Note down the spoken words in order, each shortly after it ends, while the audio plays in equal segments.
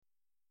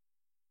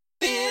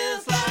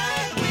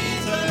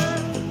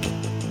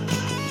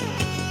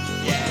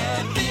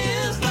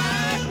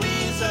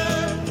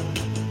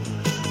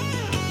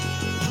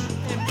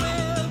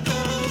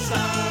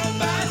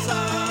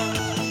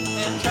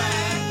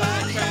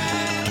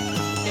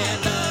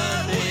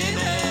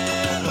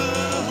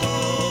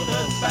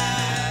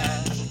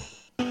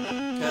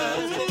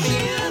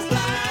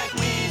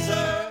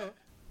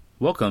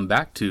Welcome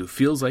back to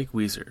Feels Like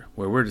Weezer,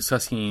 where we're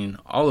discussing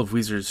all of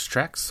Weezer's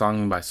tracks,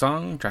 song by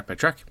song, track by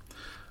track,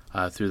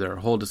 through their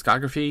whole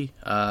discography,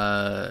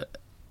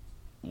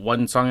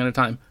 one song at a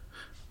time.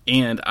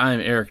 And I'm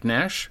Eric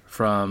Nash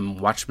from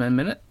Watchmen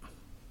Minute.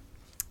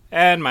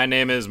 And my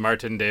name is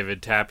Martin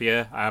David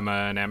Tapia. I'm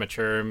an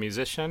amateur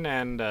musician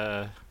and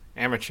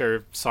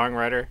amateur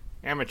songwriter,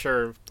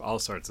 amateur all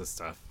sorts of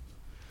stuff.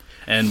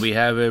 And we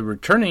have a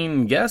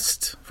returning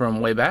guest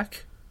from way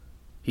back.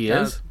 He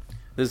is...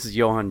 This is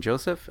Johann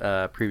Joseph,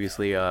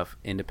 previously of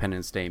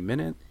Independence Day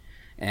Minute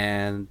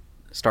and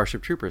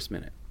Starship Troopers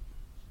Minute.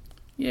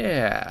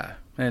 Yeah,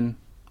 and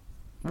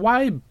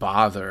why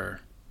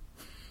bother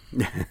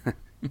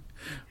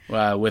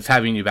with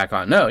having you back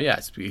on? No,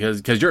 yes,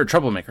 because you're a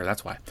troublemaker.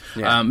 That's why.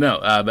 Yeah.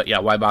 But yeah,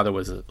 why bother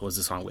was a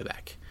song way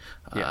back.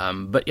 Yeah.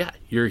 But yeah,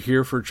 you're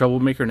here for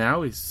Troublemaker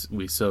now.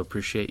 We so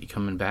appreciate you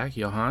coming back,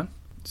 Johann.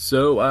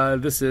 So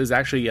this is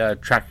actually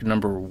track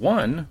number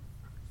 1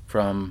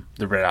 from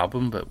the Red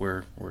Album, but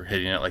we're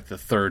hitting it like the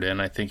third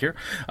in, I think, here.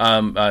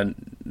 Our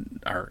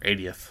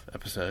 80th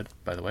episode,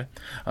 by the way.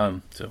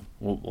 So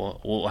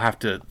we'll have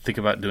to think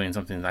about doing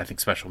something I think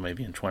special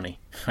maybe in 20.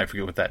 I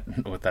forget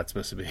what that's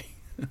supposed to be.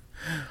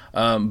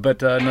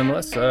 But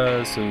nonetheless,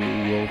 so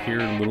we'll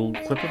hear a little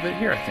clip of it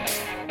here, I think.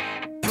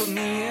 Put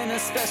me in a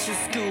special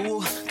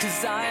school,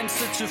 'cause I am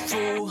such a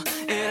fool,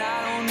 and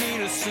I don't need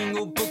a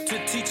single book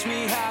to teach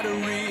me how to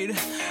read.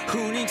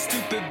 Who needs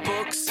stupid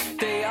books?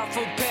 They are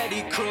for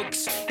petty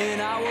crooks,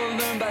 and I will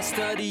learn by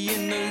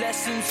studying the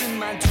lessons in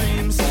my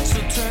dreams.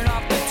 So turn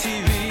off the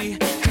TV,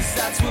 'cause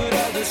that's what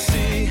others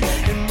see,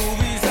 and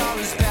movies are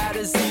as bad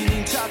as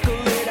eating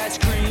chocolate ice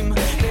cream.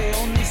 They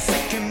only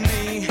sicken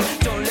me,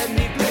 don't let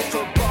me play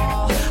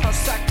football. I'll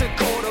sack the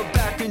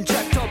quarterback and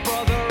jack the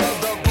brother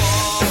of the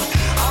ball.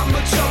 I'm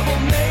a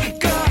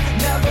troublemaker,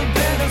 never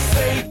been a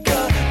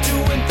faker,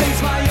 doing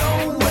things my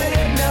own way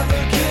and never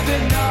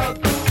giving up.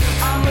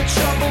 I'm a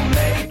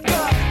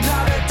troublemaker,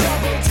 not a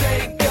double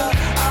taker.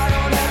 I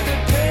don't have the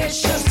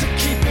patience to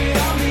keep it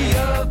on the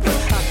up.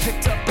 I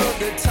picked up a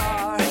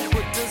guitar,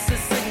 what does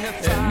this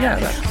signify? And yeah,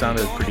 that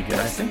sounded pretty good,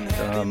 I think.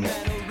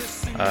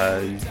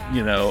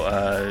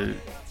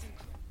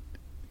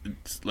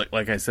 It's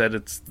like I said,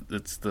 it's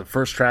the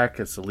first track,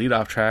 it's the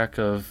lead-off track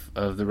of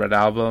the Red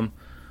Album.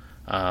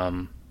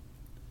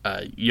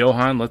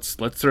 Johann, let's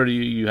throw to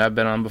you. You have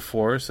been on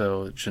before,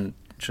 so it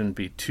shouldn't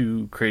be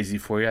too crazy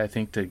for you, I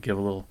think, to give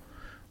a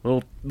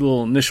little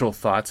initial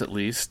thoughts at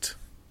least.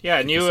 Yeah,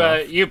 and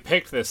you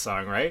picked this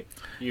song, right?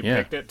 You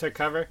picked it to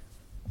cover?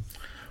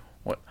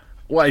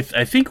 Well, I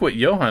think what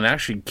Johann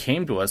actually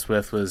came to us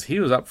with was he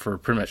was up for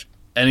pretty much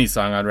any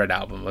song on Red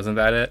Album. Wasn't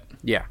that it?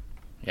 Yeah.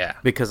 Yeah.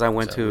 Because I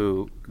went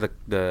to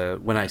the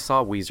when I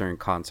saw Weezer in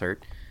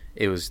concert,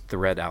 it was the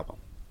Red Album.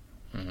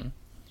 Mm-hmm.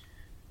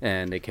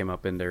 And they came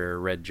up in their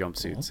red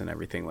jumpsuits and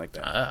everything like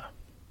that.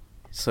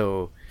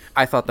 So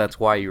I thought that's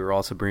why you were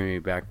also bringing me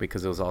back,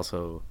 because it was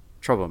also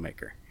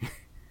Troublemaker.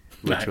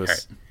 Which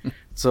was... Right.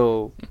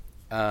 So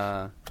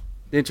the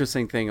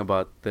interesting thing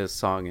about this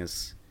song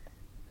is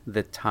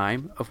the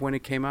time of when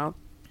it came out.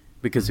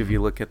 Because if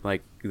you look at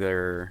like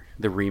the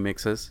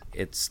remixes,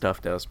 it's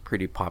stuff that was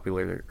pretty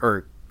popular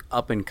or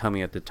up and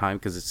coming at the time,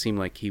 because it seemed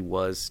like he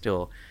was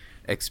still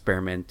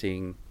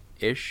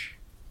experimenting-ish.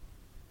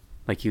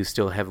 Like he was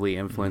still heavily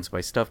influenced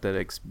by stuff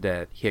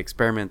that he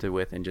experimented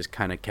with and just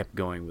kind of kept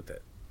going with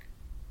it.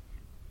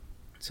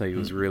 So he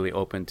was really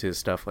open to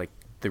stuff like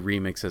the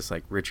remixes.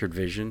 Like Richard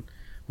Vision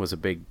was a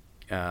big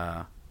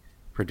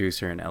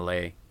producer in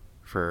LA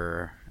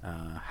for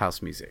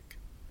house music.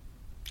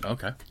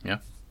 Okay, yeah.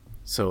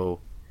 So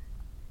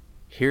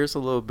here's a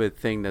little bit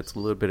thing that's a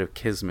little bit of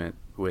kismet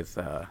with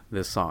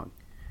this song.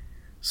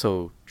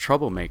 So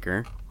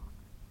Troublemaker,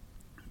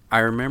 I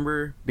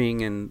remember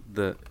being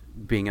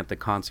at the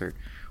concert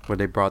where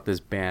they brought this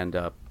band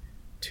up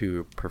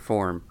to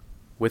perform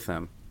with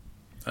them.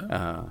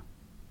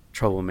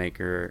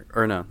 Troublemaker,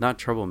 or no, not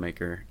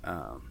Troublemaker.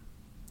 I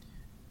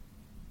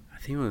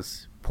think it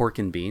was Pork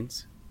and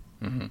Beans.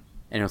 Mm-hmm.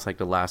 And it was like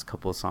the last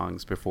couple of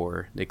songs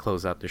before they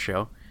closed out the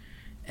show.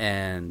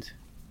 And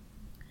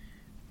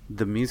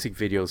the music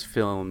video was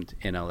filmed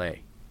in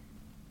LA.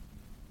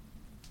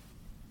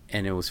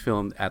 And it was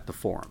filmed at the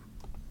Forum.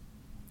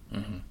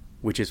 Mm-hmm.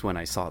 Which is when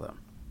I saw them.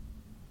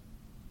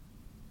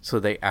 So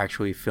they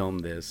actually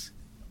filmed this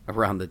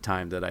around the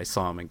time that I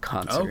saw them in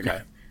concert.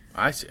 Okay.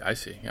 I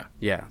see, yeah.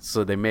 Yeah,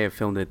 so they may have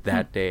filmed it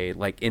that day,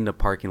 like in the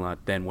parking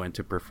lot, then went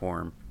to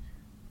perform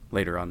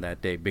later on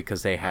that day,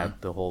 because they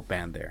had the whole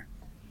band there.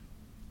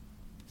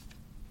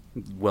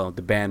 Well,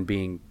 the band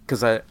being...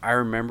 Because I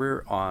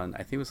remember on, I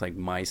think it was like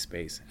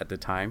MySpace at the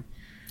time.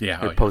 Yeah.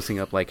 They're posting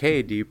up like,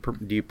 hey, do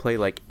you play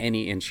like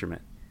any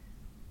instrument?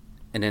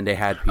 And then they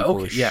had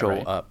people show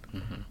up.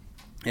 Mm-hmm.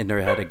 And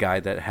they had a guy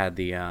that had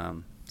the...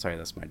 sorry,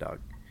 that's my dog.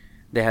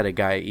 They had a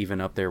guy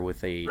even up there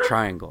with a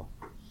triangle.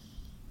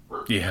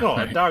 Yeah. Oh,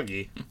 a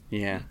doggy.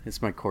 Yeah,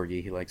 it's my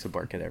corgi. He likes to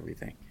bark at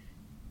everything.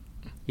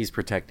 He's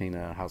protecting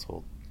the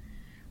household.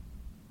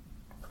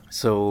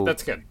 So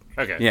that's good.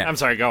 Okay. Yeah. I'm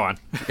sorry, go on.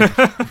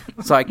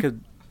 So I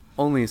could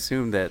only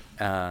assume that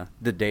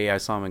the day I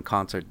saw him in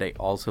concert, they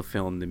also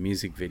filmed the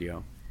music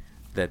video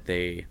that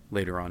they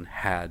later on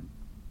had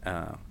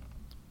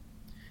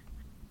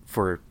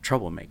for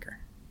Troublemaker.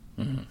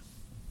 Mm-hmm.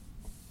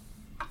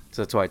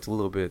 So that's why it's a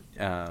little bit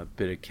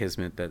of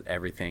kismet that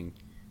everything,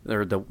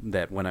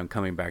 that when I'm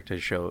coming back to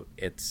the show,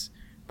 it's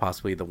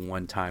possibly the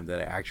one time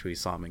that I actually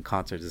saw him in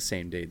concert the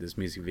same day this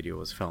music video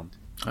was filmed.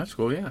 That's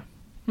cool, yeah.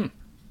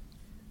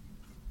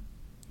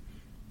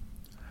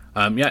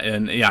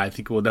 I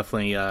think we'll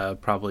definitely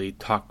probably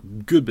talk a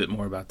good bit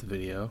more about the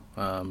video.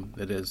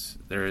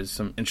 There is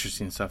some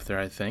interesting stuff there,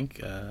 I think.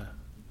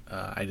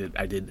 I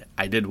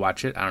did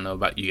watch it. I don't know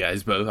about you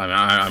guys both.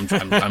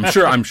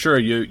 I'm sure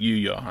you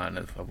Johan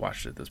have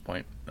watched it at this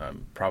point.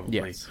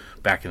 Probably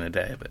back in the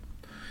day, but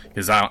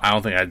because I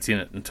don't think I'd seen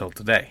it until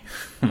today.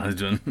 I was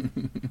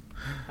doing.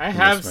 I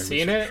have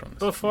seen it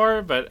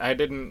before, but I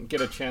didn't get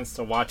a chance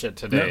to watch it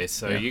today.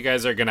 You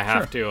guys are gonna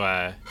have to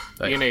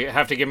you're gonna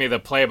have to give me the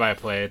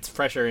play-by-play. It's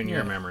fresher in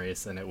your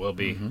memories than it will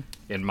be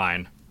in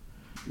mine.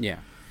 Yeah.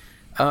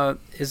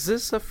 Is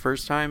this the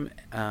first time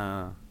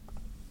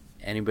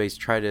anybody's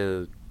tried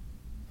to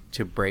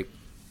break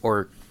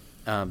or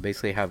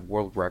basically have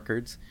world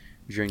records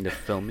during the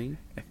filming?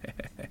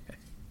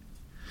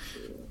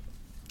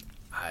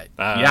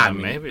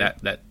 Maybe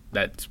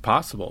that's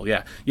possible.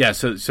 Yeah.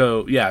 So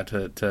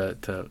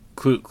to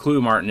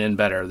clue Martin in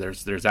better,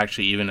 there's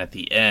actually, even at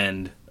the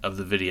end of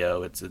the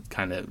video, it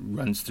kind of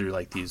runs through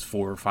like these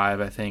 4 or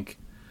 5, I think,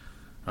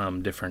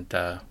 different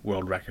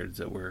world records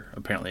that were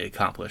apparently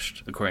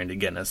accomplished according to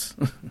Guinness.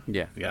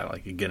 Yeah. We got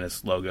like a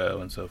Guinness logo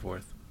and so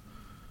forth.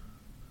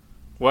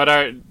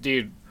 Do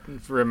you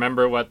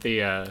remember what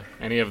the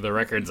any of the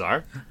records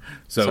are?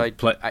 So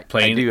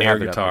playing air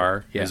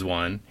guitar is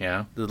one.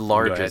 Yeah, the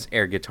largest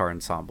air guitar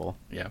ensemble.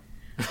 Yeah,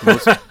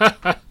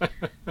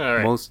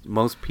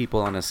 most people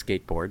on a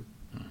skateboard.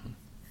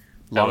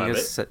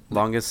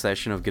 Longest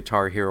session of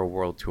Guitar Hero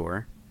World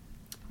Tour.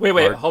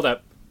 Wait, hold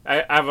up.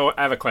 I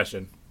have a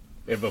question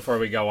before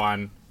we go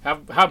on.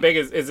 How big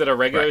is it? A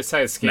regular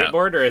size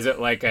skateboard, or is it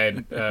like a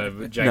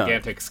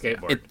gigantic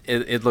skateboard?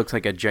 It looks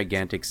like a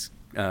gigantic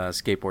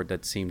skateboard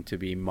that seemed to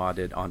be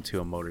modded onto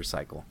a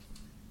motorcycle.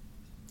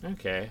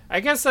 Okay, I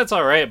guess that's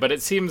all right, but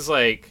it seems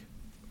like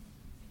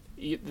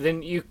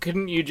then you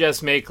couldn't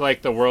just make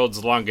like the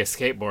world's longest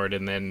skateboard,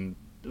 and then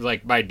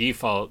like by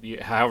default,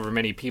 however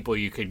many people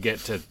you could get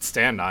to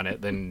stand on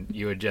it, then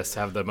you would just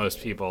have the most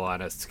people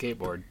on a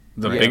skateboard.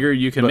 The bigger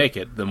you can make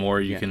it, the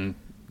more you can.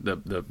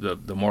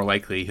 The more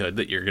likelihood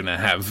that you're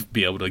gonna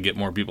be able to get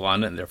more people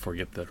on it and therefore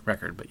get the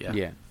record. But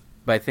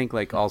but I think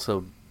like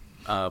also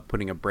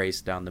putting a brace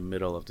down the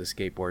middle of the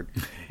skateboard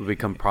would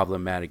become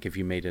problematic if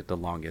you made it the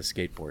longest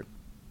skateboard.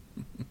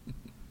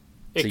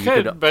 It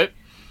could, but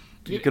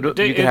you could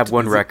have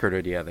one record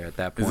or the other at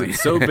that point. Is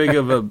it so big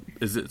of a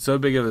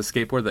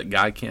skateboard that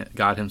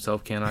God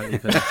himself cannot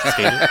even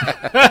skate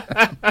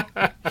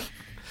it?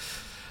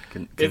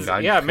 Can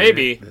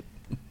maybe.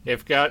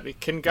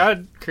 Can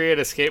God create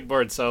a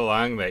skateboard so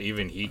long that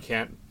even he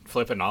can't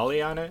flip an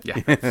ollie on it? Yeah,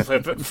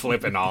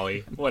 flip an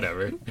ollie,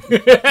 whatever.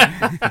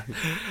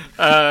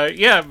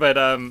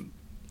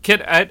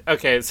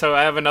 Okay, so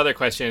I have another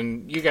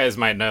question. You guys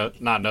might not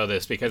know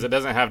this because it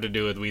doesn't have to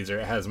do with Weezer.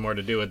 It has more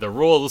to do with the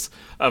rules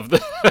of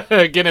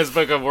the Guinness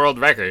Book of World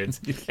Records.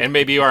 And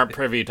maybe you aren't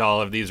privy to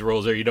all of these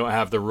rules, or you don't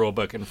have the rule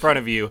book in front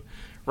of you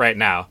right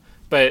now.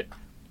 But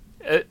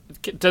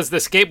does the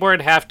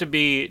skateboard have to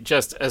be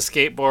just a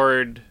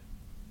skateboard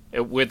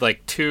with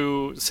like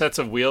 2 sets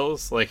of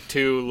wheels, like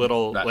 2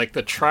 little, like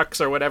the trucks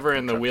or whatever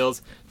in the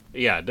wheels?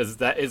 Yeah, is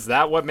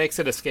that what makes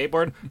it a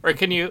skateboard? Or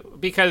can you,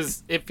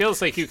 because it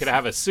feels like you could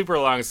have a super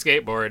long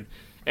skateboard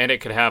and it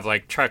could have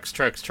like trucks,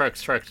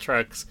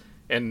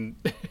 and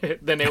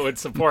then it would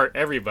support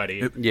everybody.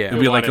 It'd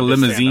be like a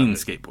limousine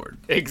skateboard.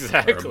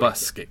 Exactly. Or a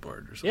bus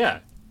skateboard or something. Yeah.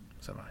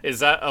 Is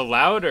that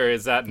allowed, or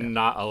is that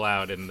not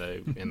allowed in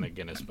the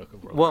Guinness Book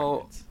of World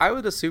Records? I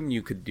would assume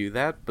you could do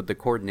that, but the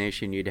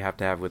coordination you'd have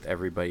to have with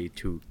everybody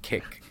to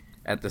kick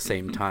at the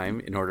same time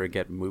in order to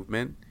get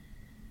movement.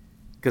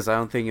 Because I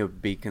don't think it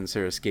would be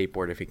considered a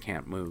skateboard if it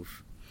can't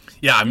move.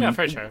 Yeah, I mean,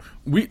 for sure.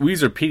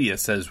 Weezerpedia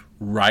says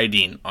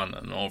riding on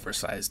an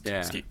oversized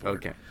skateboard.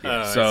 Okay.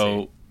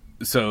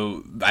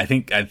 So I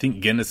think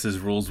Guinness's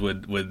rules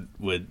would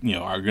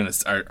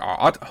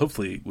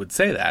hopefully would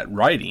say that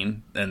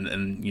riding,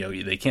 and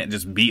they can't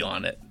just be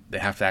on it. They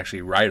have to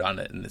actually ride on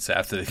it, and they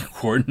have to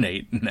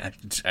coordinate and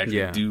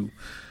actually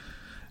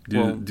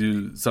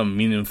do some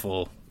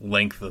meaningful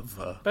length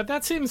of. But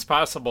that seems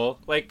possible.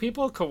 Like,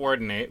 people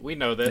coordinate. We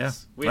know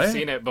this. We've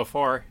seen it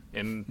before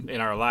in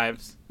our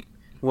lives.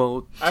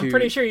 Well, I'm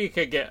pretty sure you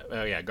could get.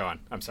 Oh yeah, go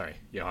on. I'm sorry,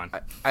 Johan.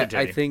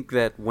 I think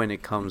that when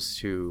it comes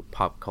to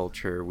pop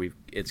culture,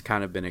 it's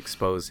kind of been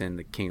exposed in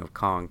the King of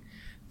Kong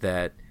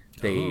that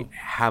they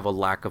have a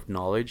lack of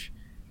knowledge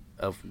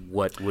of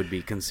what would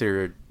be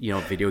considered,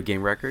 video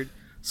game record.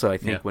 So I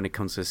think when it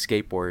comes to a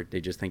skateboard, they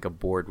just think a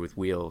board with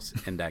wheels,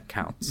 and that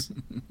counts.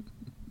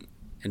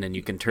 And then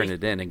you can turn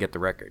it in and get the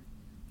record.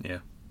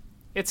 Yeah.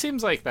 It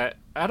seems like that.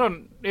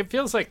 It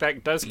feels like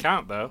that does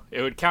count, though.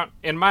 It would count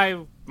in my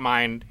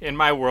mind, in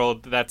my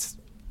world. That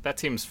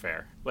seems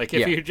fair. Like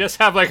if you just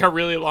have like a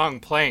really long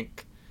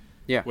plank,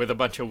 with a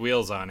bunch of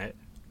wheels on it,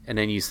 and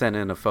then you send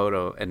in a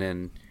photo, and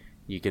then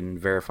you can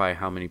verify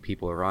how many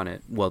people are on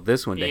it. Well,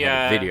 this one they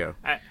have a video,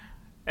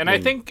 I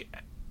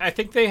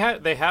think they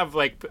have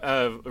like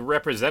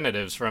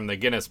representatives from the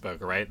Guinness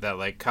Book, right? That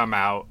like come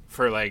out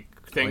for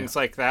like things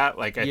like that.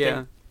 Like I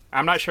think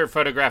I'm not sure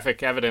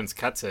photographic evidence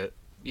cuts it,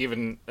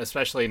 even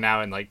especially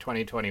now in like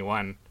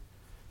 2021.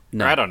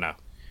 No, or I don't know.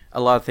 A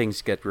lot of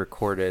things get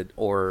recorded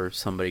or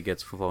somebody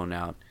gets flown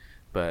out,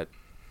 but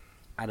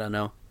I don't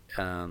know.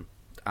 I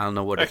don't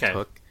know what it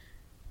took,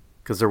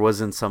 because there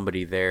wasn't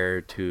somebody there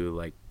to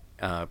like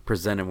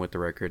present him with the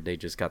record. They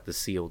just got the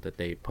seal that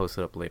they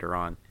posted up later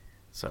on.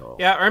 So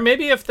yeah, or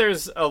maybe if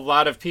there's a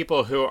lot of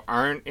people who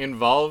aren't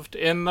involved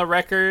in the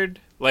record,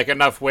 like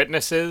enough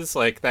witnesses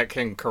like that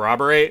can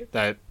corroborate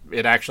that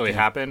it actually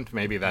happened,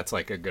 maybe that's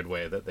like a good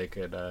way that they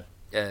could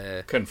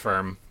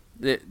confirm.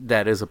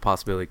 That is a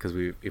possibility, because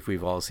if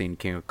we've all seen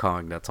King of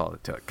Kong, that's all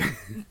it took.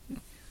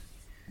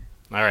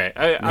 All right,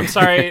 I'm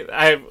sorry,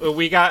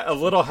 we got a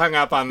little hung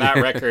up on that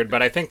record,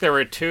 but I think there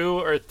were 2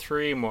 or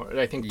 3 more.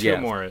 I think 2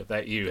 more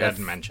that you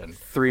hadn't mentioned.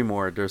 3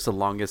 more. There's the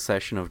longest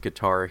session of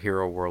Guitar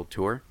Hero World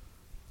Tour.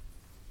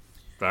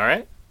 All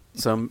right.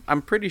 So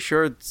I'm pretty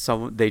sure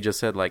they just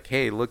said like,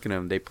 hey, look at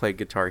them. They played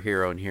Guitar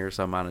Hero, and here's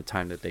the amount of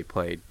time that they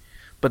played.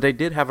 But they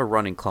did have a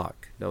running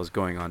clock that was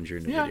going on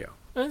during the video.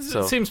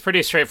 It seems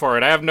pretty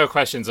straightforward. I have no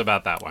questions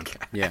about that one.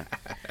 Yeah.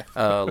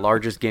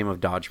 Largest game of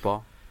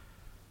dodgeball.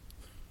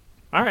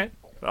 All right.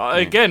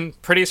 Again,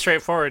 pretty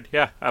straightforward.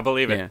 Yeah, I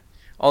believe it. Yeah.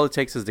 All it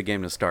takes is the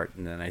game to start,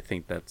 and then I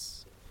think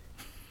that's...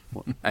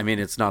 I mean,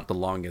 it's not the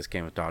longest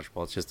game of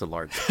dodgeball. It's just the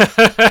largest.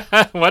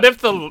 What if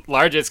the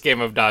largest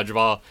game of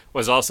dodgeball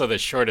was also the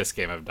shortest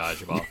game of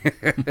dodgeball?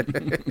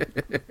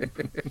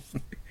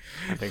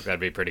 I think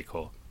that'd be pretty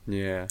cool.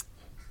 Yeah.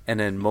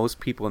 And then most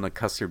people in a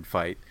custard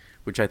fight,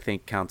 which I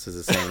think counts as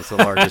the same as the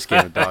largest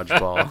game of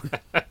dodgeball.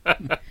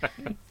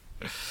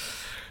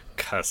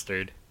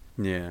 Custard.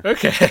 Yeah.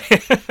 Okay.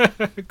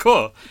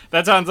 Cool.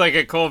 That sounds like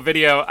a cool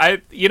video.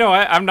 I'm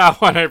not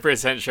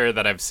 100% sure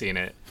that I've seen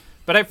it.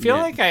 But I feel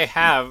like I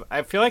have.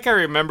 I feel like I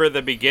remember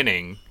the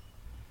beginning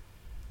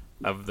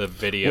of the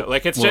video.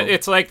 Like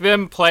it's like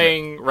them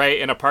playing right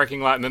in a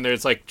parking lot, and then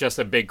there's like just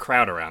a big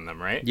crowd around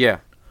them, right? Yeah.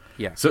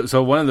 Yeah.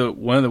 So one of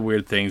the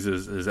weird things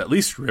is at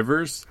least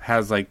Rivers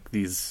has like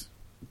these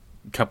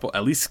couple,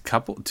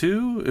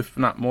 two, if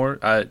not more,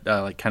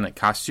 like kind of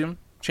costume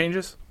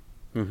changes.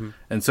 Mm-hmm.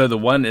 And so the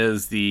one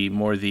is I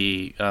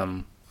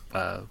don't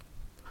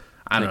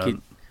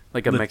know.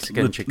 Like a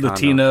Mexican Chicano.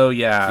 Latino,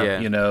 yeah.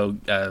 You know,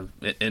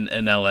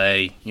 in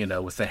L.A., you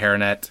know, with the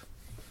hairnet,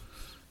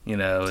 you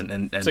know,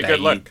 and it's a good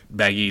look.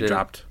 Baggy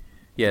dropped.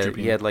 Yeah,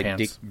 he had like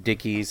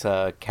Dickies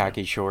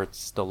khaki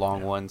shorts, the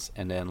long ones,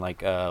 and then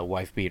like a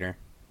wife beater.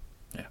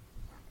 Yeah.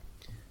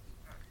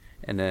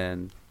 And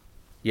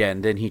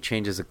then he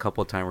changes a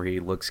couple of times where he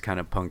looks kind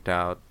of punked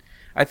out.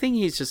 I think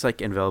he's just like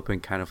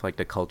enveloping kind of like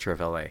the culture of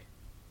L.A.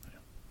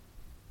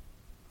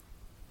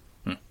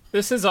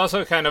 This is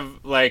also kind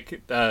of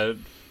like,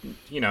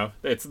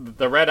 it's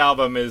the Red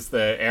Album is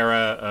the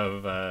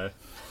era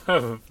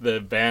of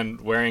the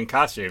band wearing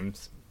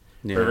costumes.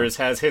 Yeah. Rivers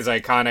has his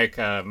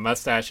iconic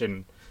mustache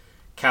and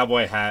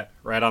cowboy hat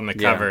right on the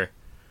cover.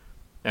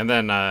 And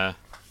then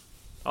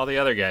all the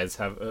other guys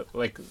have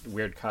like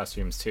weird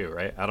costumes too,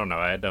 right? I don't know.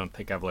 I don't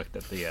think I've looked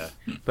at the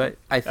but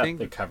I think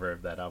the cover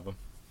of that album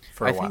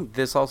for a while. I think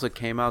this also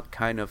came out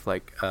kind of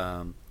like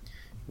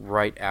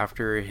right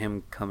after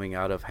him coming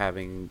out of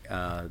having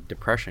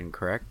depression,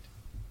 correct?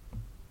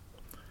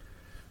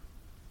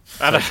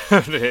 I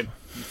don't know.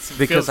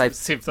 It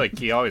seems like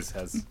he always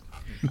has.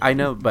 I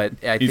know,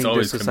 but I think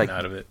this was like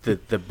out of it.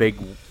 the big,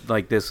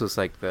 like this was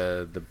like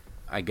the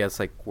I guess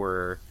like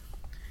where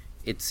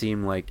it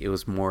seemed like it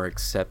was more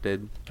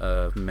accepted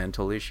of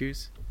mental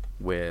issues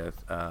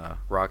with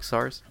rock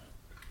stars,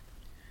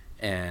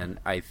 and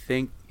I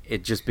think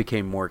it just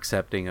became more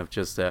accepting of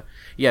just do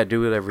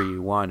whatever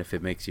you want if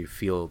it makes you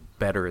feel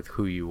better with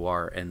who you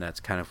are, and that's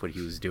kind of what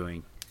he was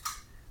doing.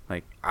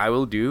 Like, I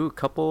will do a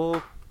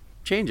couple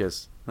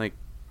changes, like,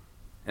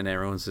 and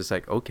everyone's just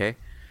like, okay,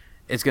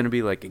 it's gonna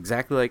be like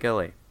exactly like LA.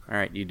 All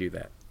right, you do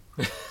that.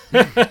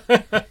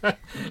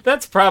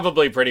 That's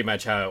probably pretty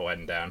much how it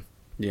went down.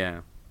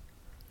 Yeah.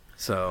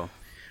 So,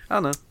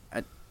 I don't know.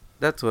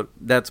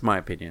 That's my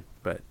opinion,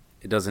 but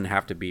it doesn't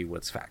have to be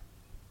what's fact.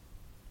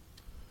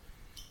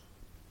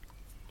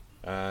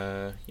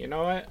 You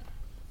know what?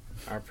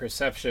 Our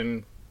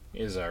perception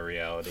is our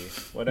reality.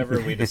 Whatever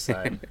we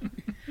decide,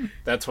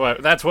 that's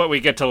what we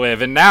get to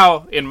live. And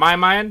now, in my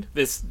mind,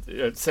 this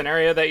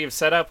scenario that you've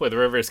set up with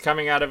Rivers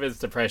coming out of his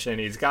depression,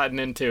 he's gotten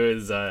into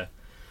his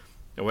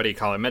what do you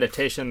call it,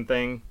 meditation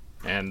thing,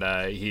 and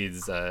he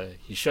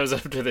shows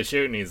up to the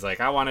shoot and he's like,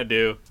 I want to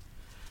do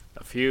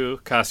a few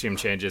costume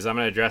changes. I'm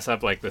gonna dress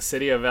up like the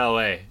city of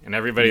LA, and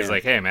everybody's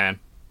like, hey man,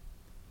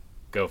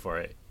 go for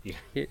it.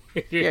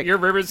 You're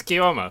Rivers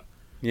Cuomo.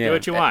 Yeah. Do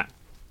what you want.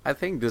 I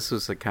think this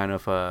was a kind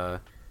of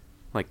a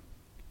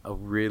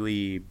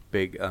really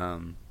big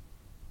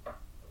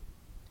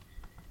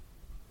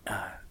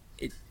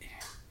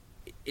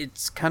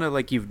it's kind of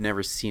like you've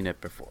never seen it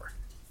before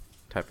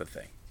type of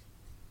thing.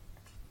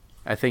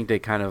 I think they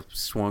kind of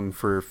swung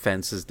for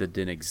fences that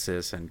didn't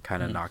exist and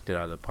kind of knocked it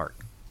out of the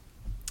park.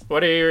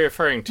 What are you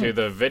referring to?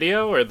 The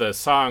video or the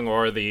song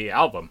or the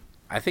album?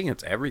 I think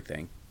it's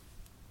everything.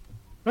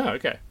 Oh,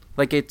 okay.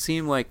 Like, it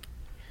seemed like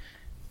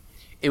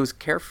it was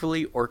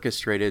carefully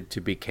orchestrated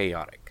to be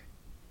chaotic.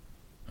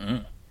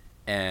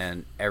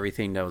 And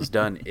everything that was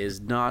done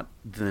is not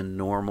the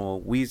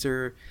normal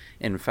Weezer.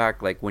 In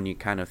fact, like, when you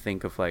kind of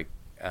think of, like,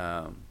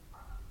 a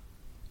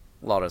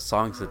lot of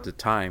songs at the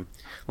time,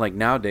 like,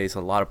 nowadays,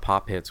 a lot of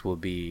pop hits will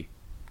be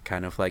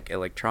kind of, like,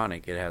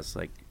 electronic. It has,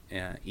 like,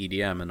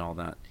 EDM and all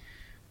that.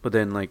 But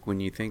then, like, when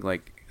you think,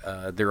 like,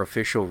 their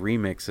official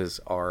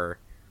remixes are,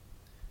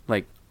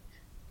 like,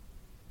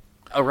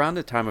 around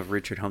the time of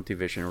Richard Humpty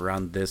Vision,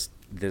 around this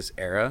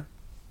era,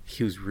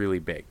 he was really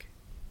big.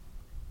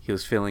 He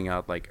was filling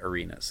out, like,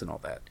 arenas and all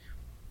that.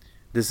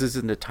 This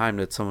isn't the time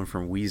that someone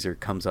from Weezer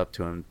comes up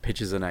to him,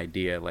 pitches an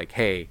idea, like,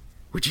 hey,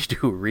 would you do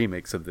a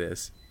remix of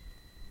this?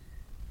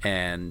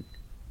 And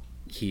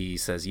he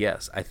says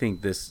yes. I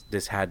think this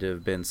had to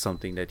have been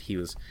something that he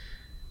was,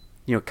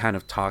 you know, kind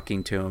of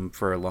talking to him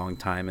for a long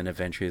time, and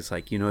eventually it's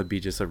like, you know, it'd be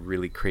just a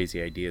really crazy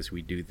idea as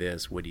we do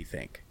this. What do you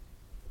think?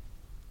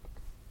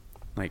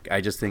 Like, I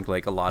just think,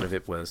 like, a lot of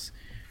it was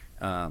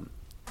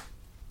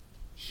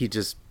he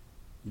just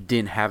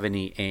didn't have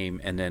any aim,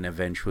 and then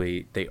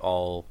eventually they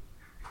all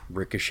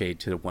ricocheted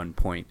to one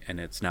point, and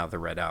it's now the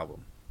Red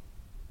Album.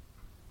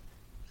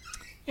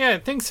 Yeah, I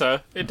think so.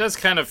 It does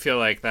kind of feel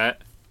like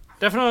that.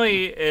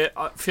 Definitely, it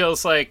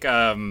feels like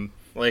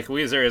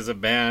Weezer as a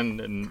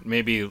band, and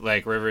maybe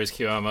like Rivers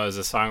Cuomo as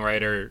a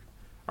songwriter,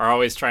 are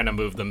always trying to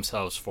move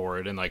themselves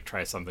forward and like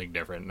try something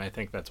different. And I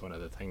think that's one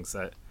of the things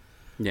that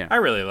I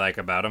really like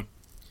about them.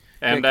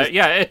 And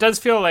it does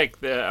feel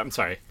like I'm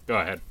sorry. Go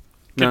ahead.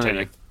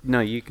 Continue. No,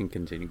 you can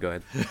continue. Go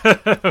ahead.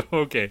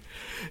 Okay.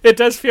 It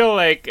does feel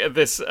like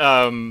this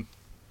the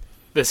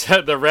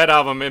Red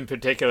Album in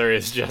particular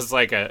is just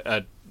like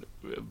a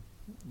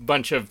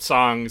bunch of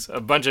songs,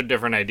 a bunch of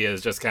different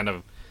ideas just kind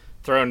of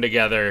thrown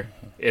together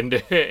into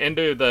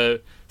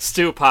the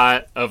stew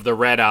pot of the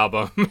Red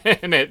Album,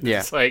 and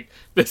it's like,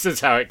 this is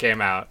how it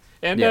came out.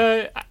 And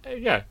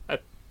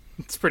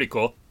it's pretty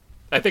cool.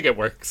 I think it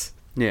works.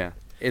 Yeah,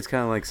 it's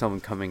kind of like someone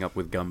coming up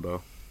with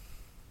gumbo.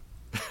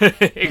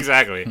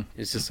 Exactly.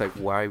 It's just like,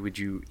 why would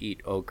you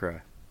eat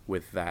okra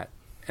with that?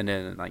 And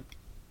then, like,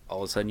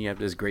 all of a sudden you have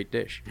this great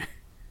dish.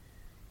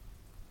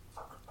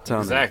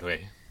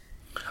 Exactly.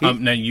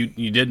 Now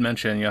you did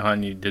mention,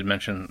 Johan,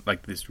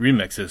 like these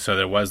remixes. So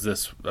there was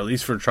this, at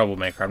least for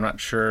Troublemaker. I'm not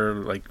sure,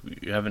 like,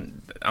 I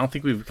don't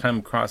think we've come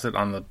across it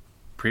on the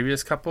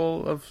previous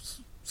couple of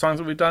songs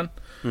that we've done.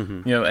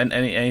 Mm-hmm. You know, and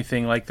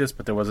anything like this.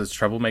 But there was this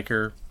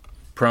Troublemaker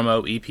promo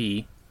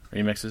EP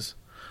remixes.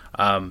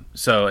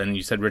 So, and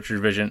you said Richard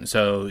Vision.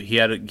 So he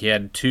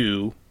had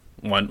two.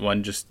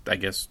 One just, I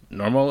guess,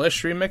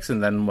 normal-ish remix,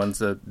 and then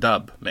one's a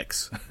dub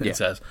mix. It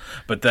says,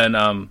 but then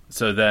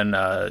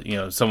you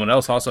know, someone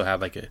else also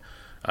had like a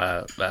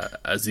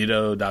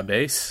Zito da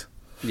bass.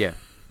 Yeah.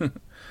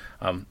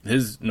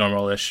 His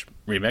normal-ish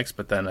remix,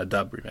 but then a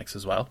dub remix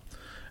as well.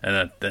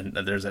 And then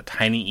there's a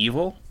Tiny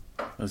Evil.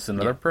 That's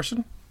another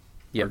person.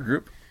 Or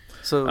group.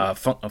 So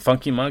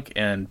Funky Monk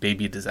and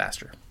Baby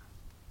Disaster.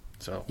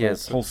 So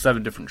whole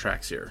 7 different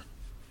tracks here.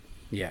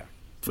 Yeah.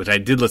 Which I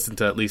did listen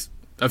to at least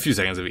a few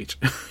seconds of each.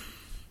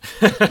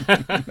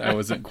 I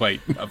wasn't quite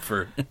up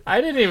for.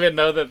 I didn't even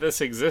know that this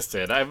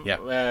existed.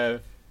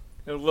 A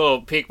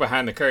little peek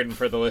behind the curtain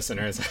for the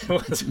listeners.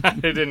 I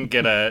didn't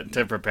get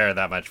to prepare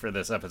that much for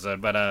this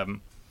episode, but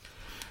I'm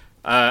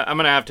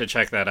gonna have to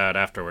check that out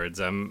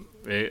afterwards.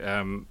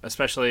 I'm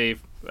especially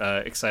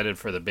excited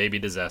for the Baby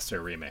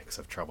Disaster remix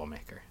of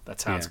Troublemaker. That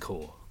sounds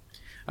cool.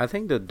 I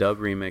think the dub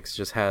remix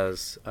just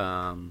has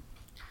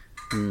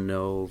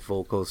no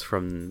vocals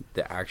from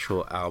the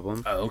actual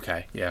album. Oh,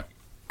 okay, yeah.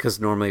 Because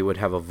normally it would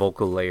have a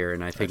vocal layer,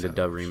 and I think the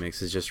dub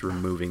remix is just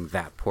removing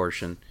that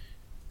portion.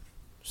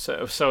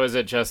 So is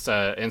it just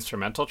an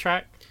instrumental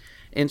track?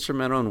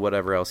 Instrumental and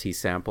whatever else he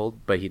sampled,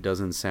 but he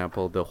doesn't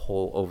sample the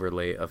whole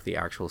overlay of the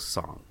actual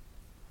song.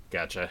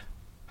 Gotcha.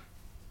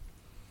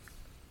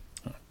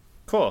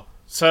 Cool.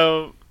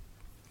 So,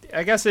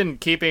 I guess in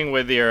keeping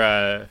with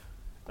your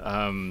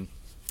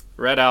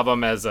Red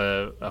Album as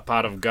a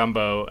pot of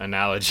gumbo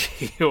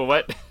analogy,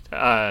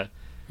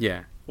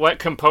 what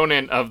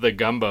component of the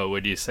gumbo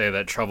would you say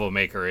that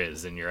Troublemaker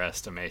is in your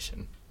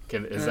estimation?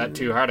 Is that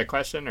too hard a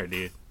question, or do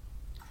you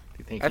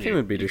think? I think it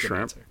would be the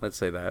shrimp. Answer? Let's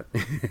say that.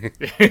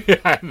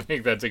 I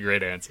think that's a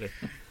great answer.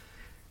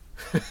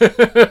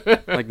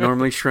 Like,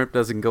 normally shrimp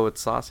doesn't go with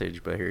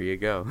sausage, but here you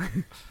go.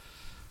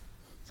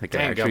 It's like,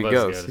 it actually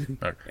goes.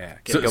 Yeah.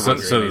 So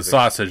the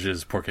sausage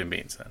is pork and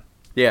beans then.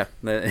 Yeah,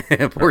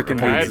 pork and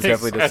beans is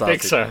definitely the sausage. I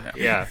think so.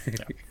 Yeah.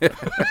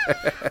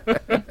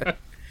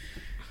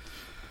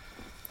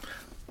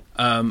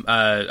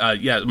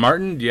 Yeah,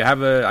 Martin, do you have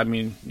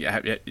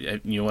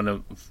you want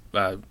to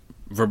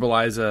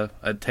verbalize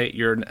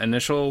your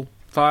initial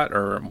thought,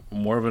 or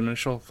more of an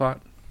initial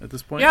thought at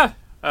this point? Yeah,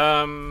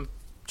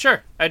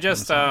 sure. I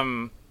just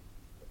I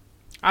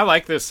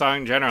like this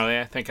song generally.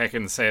 I think I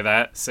can say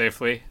that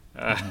safely.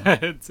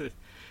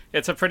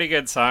 It's a pretty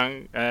good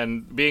song,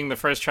 and being the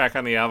first track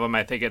on the album,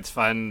 I think it's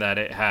fun that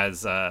it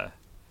has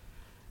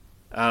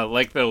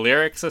like the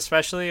lyrics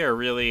especially are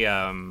really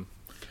I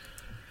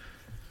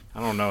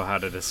don't know how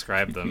to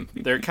describe them.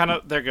 They're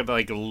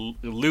like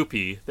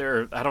loopy.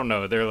 I don't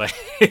know. They're like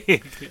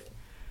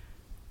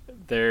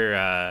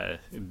they're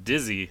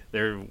dizzy.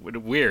 They're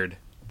weird.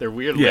 They're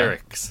weird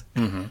lyrics.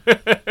 Mm-hmm.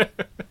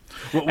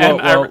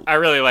 I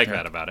really like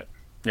that about it.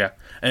 Yeah,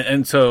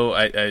 and so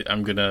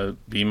I'm gonna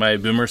be my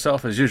boomer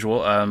self as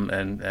usual,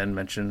 and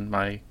mention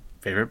my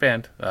favorite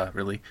band,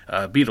 really,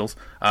 Beatles.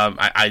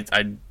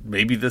 I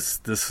maybe this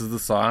is the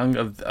song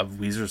of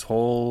Weezer's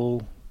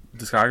whole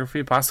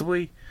discography,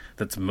 possibly,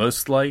 that's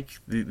most like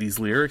these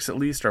lyrics, at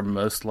least, are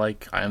most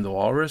like "I Am the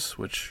Walrus,"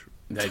 which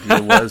the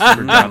idea was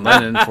for John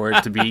Lennon for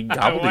it to be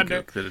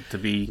gobbledygook, to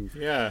be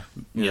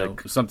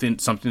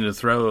something to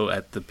throw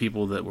at the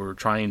people that were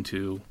trying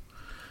to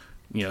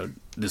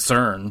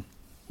discern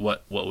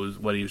what he was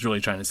really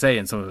trying to say.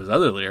 And some of his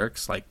other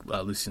lyrics, like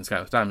 "Lucy in the Sky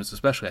with Diamonds,"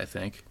 especially, I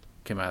think,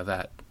 came out of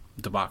that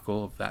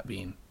debacle of that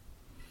being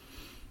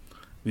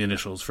the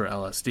initials for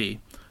LSD.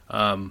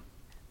 Them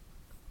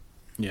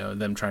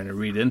trying to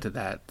read into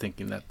that,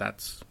 thinking that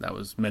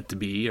was meant to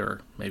be,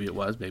 or maybe it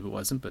was, maybe it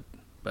wasn't,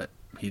 but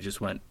he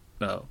just went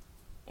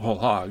whole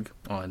hog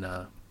on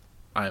 "I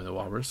Am the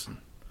Walrus" and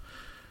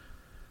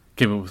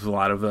came up with a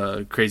lot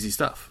of crazy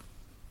stuff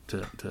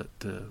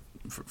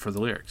for the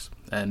lyrics.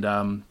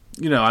 And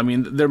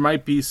there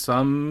might be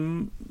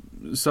some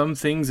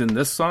things in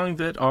this song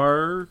that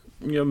are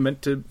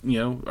meant to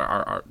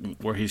are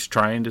where he's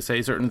trying to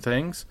say certain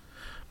things,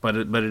 but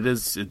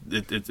it's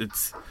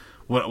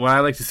what I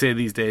like to say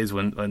these days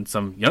when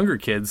some younger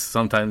kids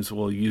sometimes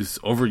will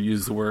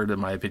overuse the word, in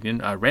my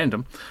opinion,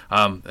 random,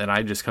 and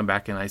I just come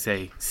back and I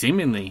say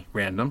seemingly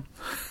random,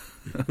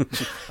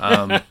 because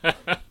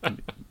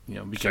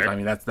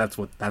sure. That's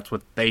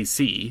what they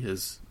see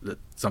is that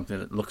something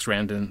that looks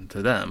random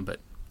to them, but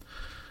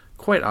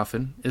quite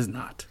often is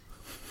not.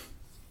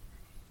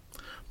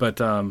 But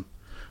that's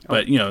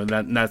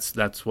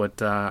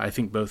what I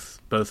think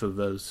both of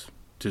those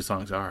two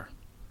songs are.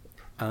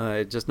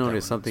 I just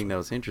noticed something that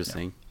was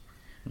interesting.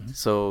 Yeah. Mm-hmm.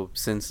 So,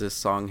 since this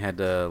song had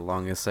the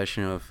longest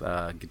session of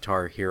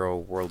Guitar Hero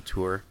World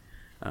Tour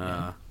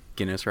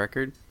Guinness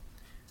record,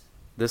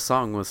 this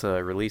song was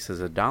released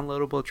as a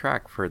downloadable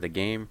track for the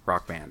game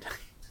Rock Band,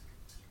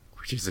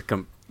 which is a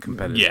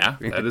competitive. Yeah,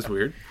 that is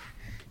weird.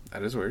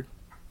 That is weird.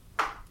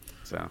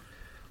 So,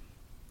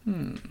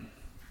 You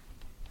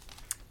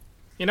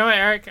know what,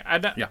 Eric?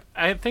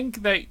 I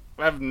think that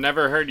I've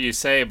never heard you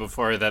say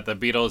before that the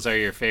Beatles are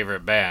your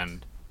favorite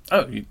band.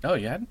 Oh, you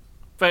hadn't?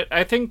 But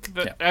I think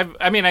that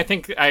I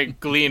think I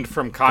gleaned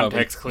from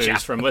context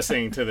clues from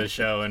listening to the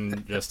show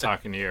and just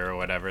talking to you or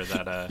whatever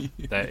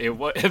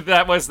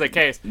that was the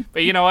case.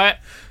 But you know what?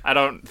 I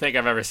don't think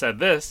I've ever said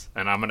this,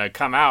 and I'm gonna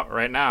come out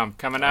right now. I'm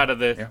coming out of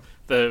the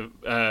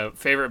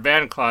favorite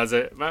band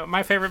closet.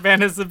 My favorite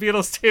band is the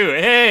Beatles too.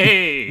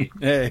 Hey,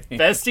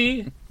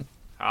 bestie,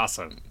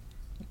 awesome.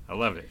 I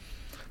love it.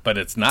 But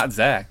it's not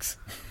Zach's.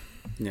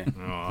 Yeah.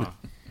 Aww.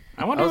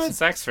 I wonder what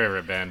Zach's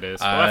favorite band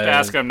is. We'll have to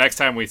ask him next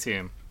time we see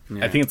him.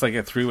 Yeah. I think it's like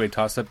a three-way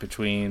toss-up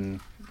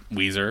between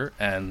Weezer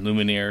and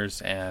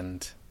Lumineers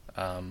and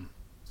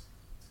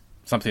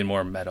something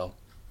more metal.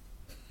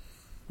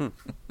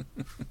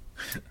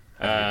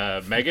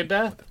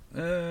 Megadeth?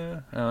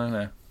 I don't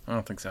know. I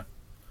don't think so.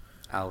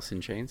 Alice in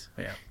Chains?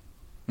 Yeah.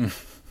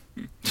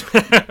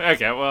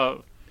 Okay,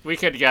 well, we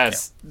could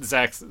guess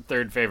Zach's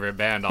third favorite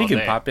band all day. He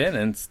can pop in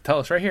and tell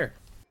us right here.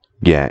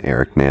 Yeah,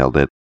 Eric nailed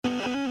it.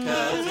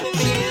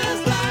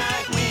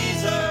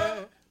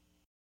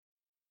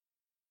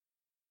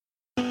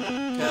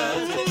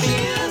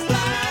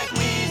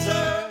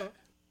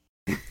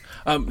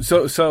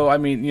 So I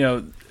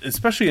mean,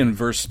 especially in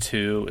verse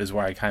 2 is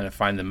where I kind of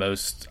find the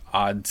most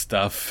odd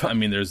stuff. I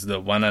mean, there's the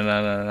one na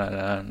na na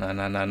na na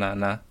na na na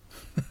na.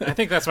 I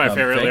think that's my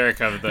favorite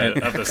lyric of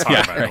the song,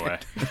 by the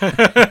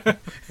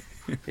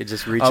way. It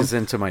just reaches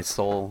into my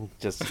soul,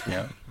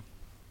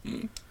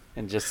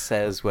 and just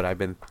says what I've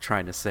been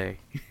trying to say.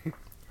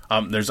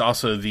 There's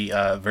also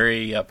the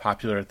very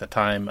popular at the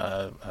time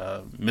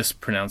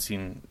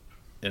mispronouncing,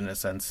 in the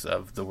sense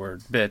of the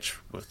word bitch,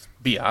 with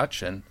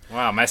biatch. And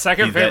wow, my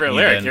second favorite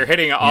lyric. You're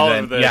hitting all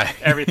of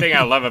everything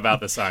I love about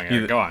the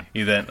song. Go on.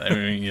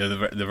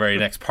 The very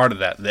next part of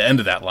that, the end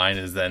of that line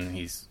is then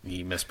he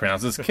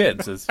mispronounces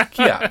kids as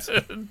kiats.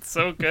 It's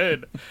so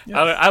good. Yes.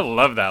 I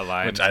love that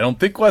line, which I don't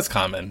think was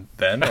common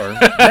then or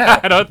now.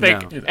 I don't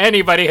think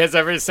anybody has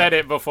ever said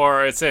it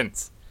before or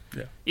since.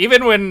 Yeah.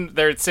 Even when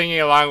they're singing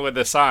along with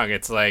the song,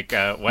 it's like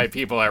white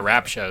people at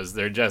rap shows.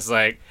 They're just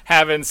like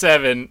having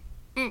seven.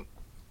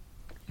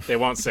 They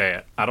won't say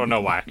it. I don't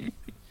know why.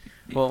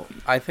 Well,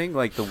 I think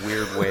like the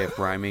weird way of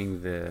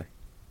rhyming the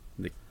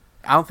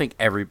I don't think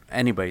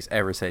anybody's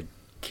ever said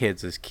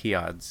kids as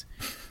kiods,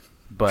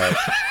 but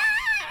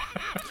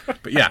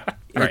But yeah,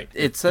 right.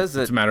 It says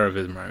that it's a matter of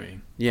his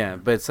rhyming. Yeah,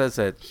 but it says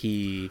that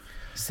he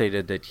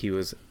stated that he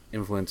was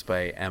influenced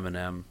by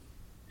Eminem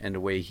and the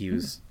way he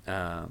was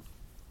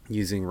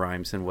using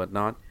rhymes and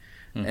whatnot.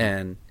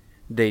 And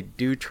they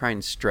do try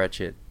and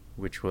stretch it,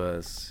 which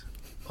was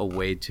a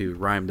way to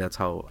rhyme. That's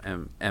how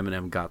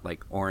Eminem got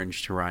like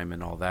orange to rhyme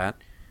and all that.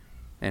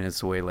 And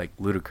it's the way like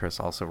Ludacris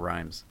also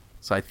rhymes.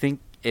 So I think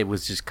it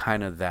was just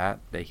kind of that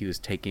he was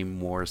taking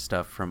more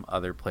stuff from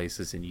other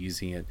places and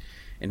using it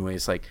in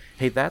ways like,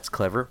 hey, that's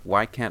clever.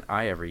 Why can't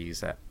I ever use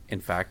that? In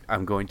fact,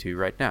 I'm going to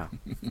right now.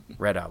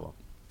 Red Album.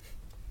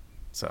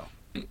 So,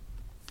 I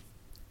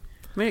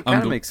mean, it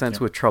kind of makes sense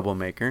with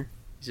Troublemaker.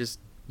 He's just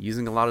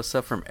using a lot of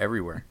stuff from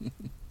everywhere.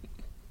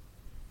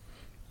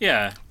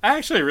 Yeah, I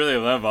actually really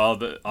love all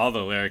the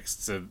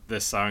lyrics to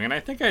this song, and I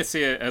think I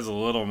see it as a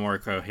little more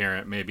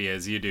coherent, maybe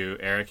as you do,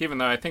 Eric. Even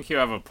though I think you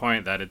have a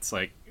point that it's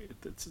like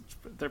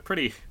they're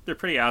pretty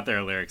out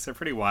there lyrics. They're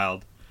pretty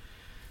wild.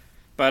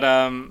 But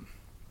oh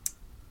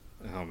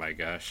my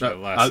gosh, the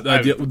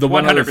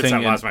one other thing,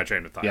 100% lost my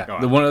train of thought. Yeah,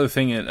 the one other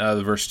thing in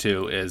the verse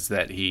 2 is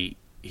that he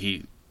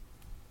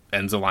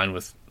ends a line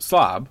with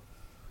slob.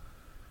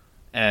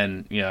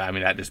 And, I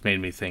mean, that just made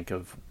me think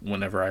of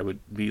whenever I would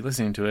be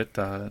listening to it,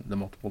 the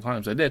multiple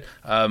times I did,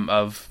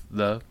 of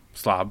the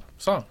slob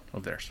song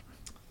of theirs.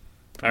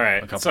 All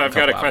right, so I've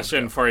got a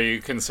question for you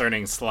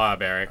concerning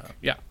slob, Eric.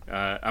 Yeah.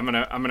 I'm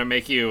gonna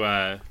make you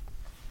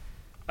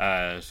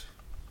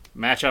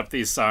match up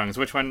these songs.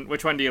 Which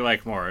one do you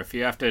like more? If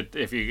you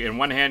in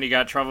one hand you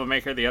got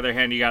Troublemaker, the other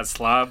hand you got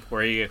slob,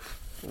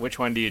 which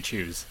one do you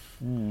choose?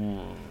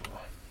 Ooh.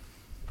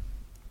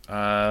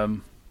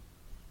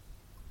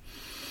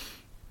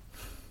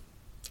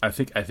 I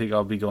think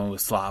I'll be going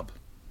with slob.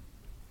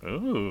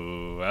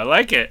 Ooh, I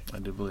like it. I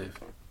do believe.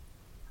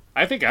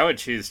 I think I would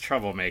choose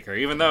Troublemaker,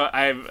 even though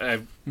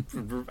I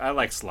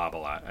like slob a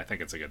lot. I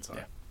think it's a good song.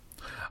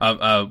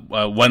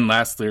 Yeah. One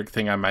last lyric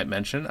thing I might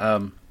mention,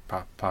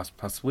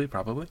 possibly,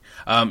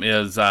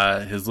 is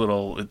his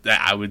little.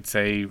 I would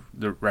say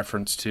the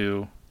reference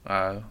to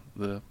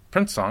the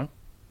Prince song,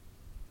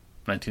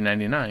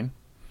 1999.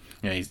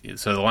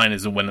 So the line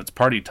is when it's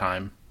party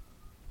time.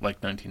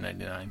 Like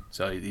 1999.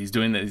 So he's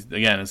doing this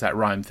again. It's that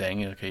rhyme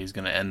thing. Okay, he's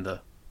going to end the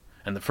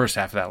first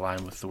half of that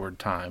line with the word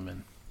time,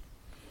 and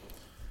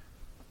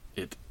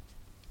it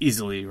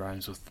easily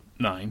rhymes with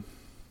 9,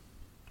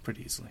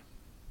 pretty easily.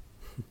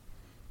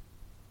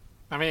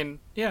 I mean,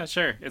 yeah,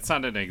 sure. It's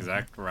not an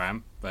exact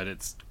rhyme, but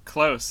it's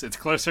close. It's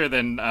closer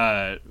than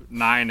 9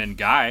 and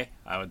Guy,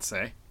 I would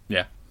say.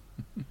 Yeah.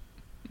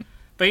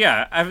 But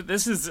yeah,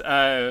 this is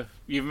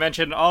you've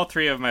mentioned all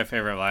 3 of my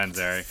favorite lines,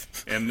 Eric,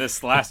 and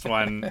this last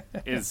one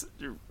is,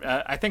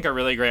 I think, a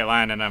really great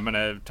line, and I'm going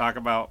to talk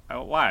about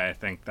why I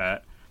think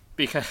that.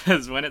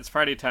 Because when it's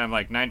party time,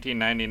 like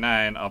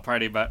 1999, I'll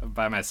party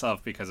by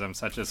myself because I'm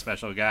such a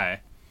special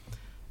guy.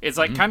 It's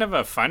like kind of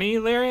a funny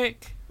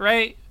lyric,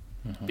 right?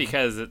 Mm-hmm.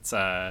 Because it's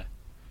a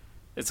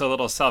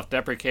little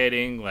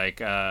self-deprecating,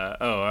 like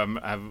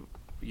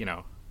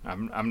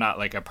I'm not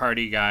like a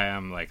party guy,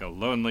 I'm like a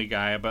lonely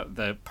guy. But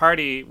the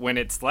party, when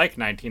it's like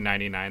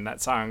 1999,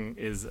 that song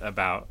is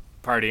about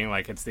partying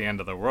like it's the end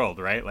of the world,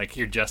 right? Like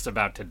you're just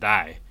about to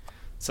die.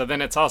 So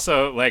then it's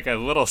also like a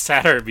little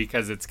sadder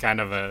because it's kind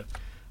of a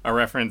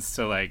reference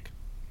to like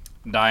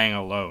dying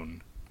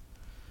alone.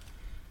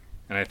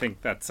 And I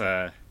think that's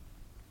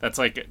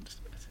like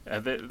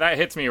that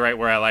hits me right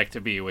where I like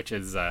to be, which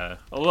is a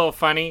little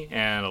funny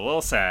and a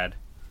little sad.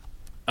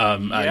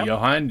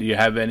 Johan, do you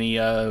have any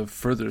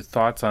further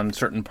thoughts on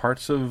certain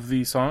parts of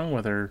the song,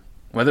 whether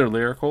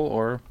lyrical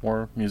or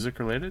more music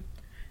related?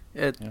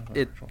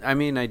 I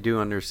mean, I do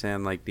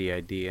understand like the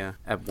idea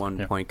at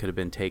one point could have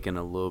been taken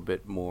a little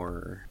bit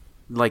more,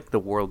 like the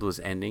world was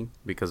ending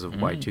because of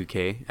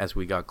Y2K as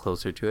we got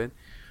closer to it.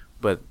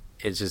 But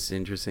it's just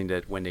interesting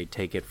that when they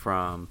take it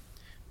from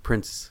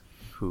Prince,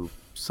 who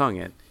sung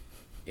it,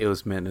 it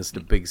was meant as the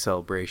big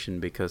celebration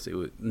because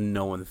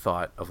no one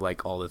thought of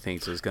like all the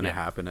things that was going to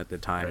happen at the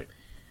time. Right.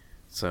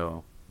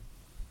 So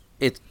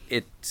it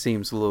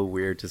seems a little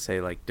weird to say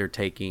like they're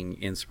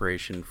taking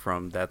inspiration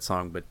from that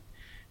song but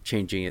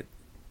changing it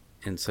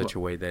in such a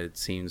way that it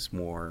seems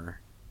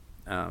more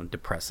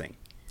depressing.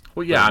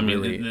 Well, yeah, I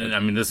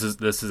mean, this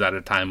is at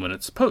a time when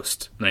it's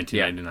post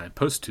 1999,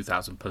 post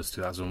 2000, post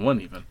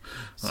 2001 even.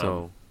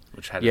 So.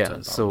 Which had its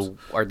own problems. So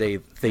are they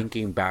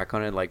thinking back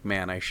on it like,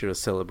 man, I should have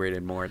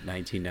celebrated more at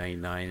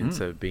 1999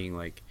 instead of being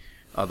like,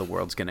 oh, the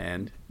world's going to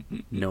end?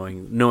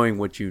 Knowing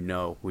what you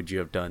know, would you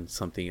have done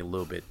something a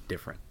little bit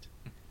different?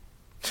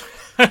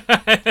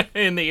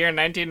 In the year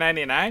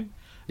 1999?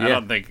 Yeah. I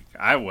don't think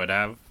I would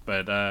have,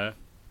 but...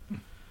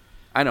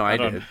 I know I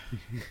did.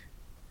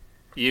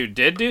 You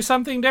did do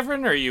something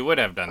different, or you would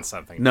have done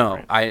something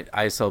different? No,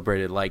 I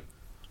celebrated like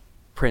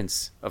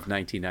Prince of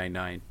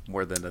 1999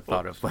 more than the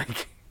thought of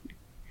like...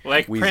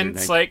 Like Weezer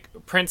Prince, like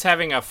Prince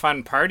having a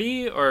fun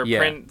party, or Yeah.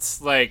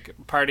 Prince like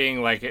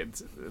partying like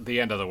it's the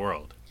end of the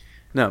world.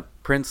 No,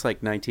 Prince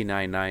like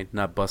 1999,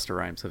 not Busta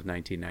Rhymes of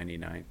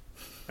 1999.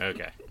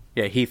 Okay.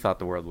 Yeah, he thought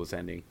the world was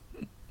ending.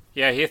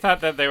 Yeah, he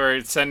thought that they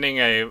were sending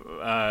a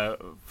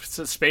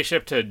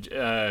spaceship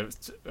to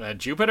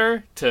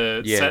Jupiter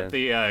to Yeah. set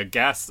the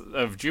gas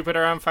of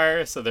Jupiter on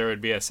fire, so there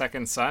would be a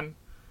second sun.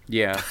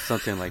 Yeah,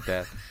 something like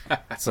that.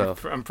 So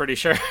I'm pretty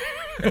sure.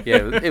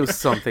 yeah, it was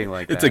something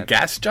like that. It's a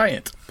gas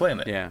giant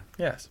planet. Yeah.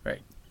 Yes,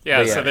 right. Yeah,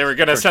 But yeah, so they were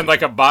gonna send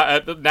like a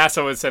bomb.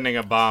 NASA was sending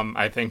a bomb.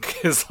 I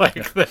think is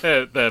like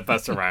the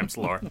Busta Rhymes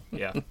lore.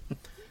 Yeah,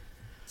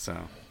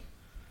 So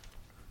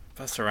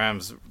Busta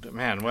Rhymes,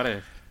 man, what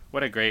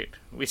a great.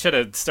 We should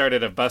have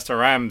started a Busta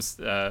Rhymes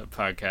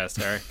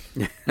podcast, Eric.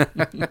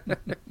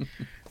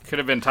 Could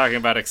have been talking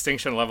about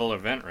Extinction Level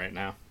Event right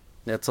now.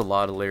 that's a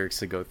lot of lyrics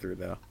to go through,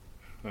 though.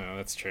 Oh,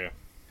 that's true.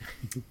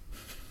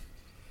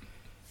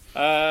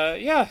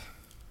 Yeah.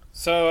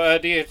 So,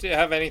 do you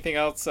have anything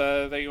else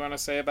that you want to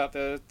say about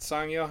the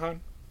song,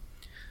 Johan?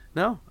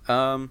 No,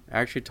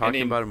 actually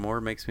talking Any- about it more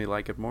makes me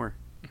like it more.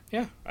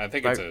 Yeah, I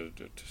think it's a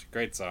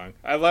great song.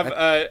 I love.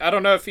 I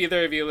don't know if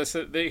either of you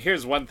listen.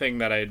 Here's one thing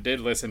that I did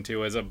listen to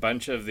was a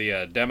bunch of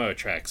the demo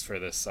tracks for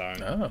this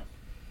song. Oh.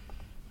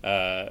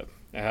 I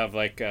have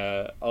like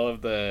all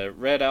of the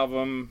Red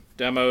Album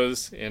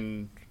demos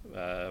in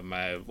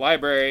my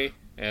library,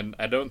 and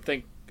I don't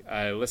think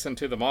I listened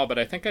to them all, but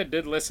I think I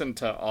did listen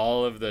to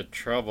all of the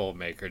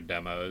Troublemaker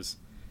demos.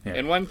 Yeah.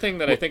 And one thing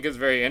that I think is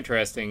very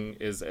interesting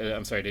is,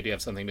 I'm sorry, did you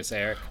have something to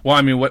say, Eric? Well,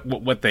 I mean,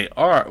 what they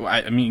are,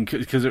 I mean,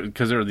 because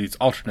there are these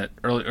alternate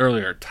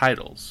earlier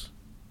titles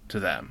to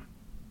them.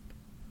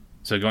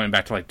 So going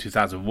back to like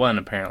 2001,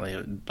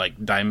 apparently,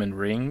 like Diamond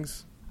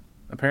Rings,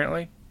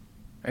 apparently,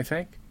 I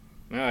think.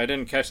 No, I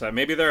didn't catch that.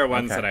 Maybe there are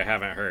ones Okay. that I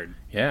haven't heard.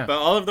 Yeah. But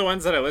all of the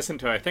ones that I listened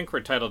to, I think were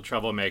titled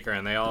Troublemaker,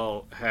 and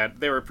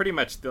they were pretty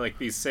much like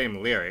these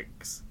same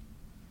lyrics.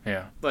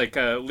 Yeah. Like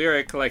a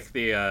lyric like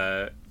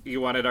the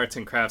You Wanted Arts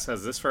and Crafts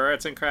has this for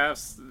Arts and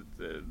Crafts.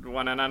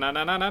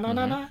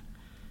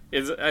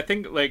 Is I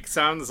think like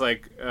sounds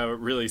like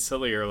really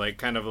silly, or like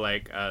kind of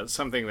like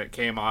something that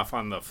came off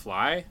on the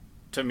fly.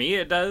 To me,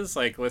 it does,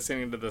 like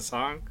listening to the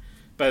song.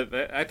 But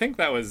I think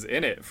that was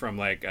in it from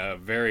like a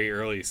very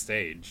early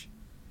stage.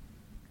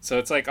 So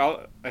it's like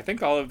I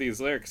think all of these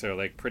lyrics are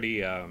like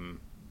pretty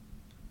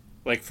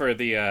like for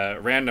the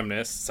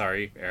randomness.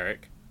 Sorry,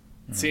 Eric.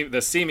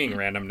 The seeming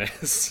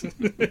randomness.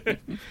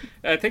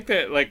 I think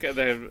that like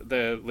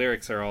the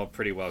lyrics are all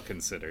pretty well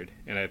considered,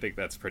 and I think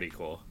that's pretty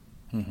cool.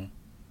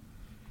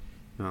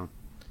 Oh.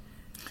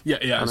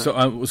 Yeah. So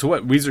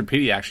what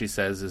Weezerpedia actually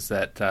says is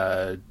that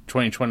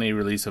 2020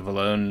 release of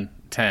Alone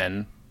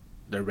 10,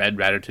 the Red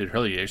Ratitude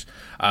early years,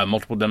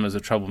 multiple demos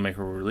of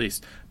Troublemaker were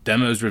released.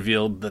 Demos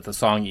revealed that the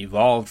song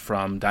evolved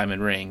from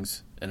Diamond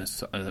Rings in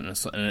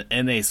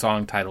a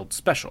song titled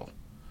Special.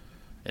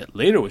 It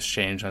later was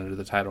changed under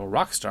the title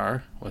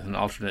Rockstar with an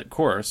alternate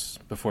chorus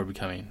before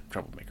becoming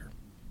Troublemaker,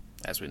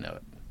 as we know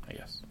it, I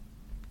guess.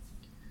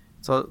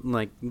 So,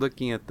 like,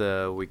 looking at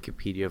the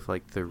Wikipedia of,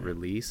 like, the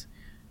release,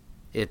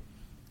 it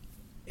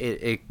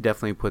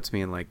definitely puts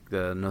me in, like,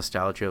 the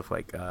nostalgia of,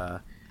 like,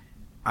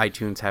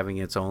 iTunes having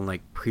its own,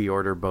 like,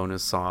 pre-order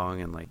bonus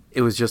song, and, like,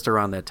 it was just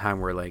around that time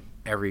where, like,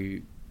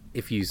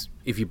 if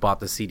you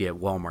bought the CD at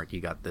Walmart, you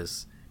got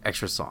this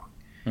extra song.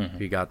 If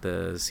you got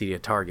the CD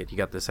at Target, you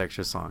got this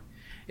extra song.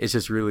 It's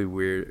just really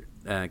weird,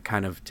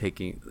 kind of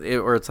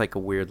or it's like a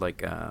weird,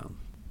 like,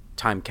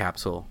 time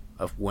capsule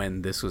of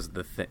when this was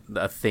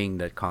a thing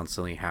that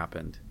constantly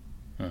happened.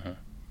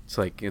 It's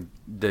like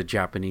the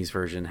Japanese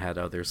version had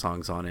other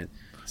songs on it.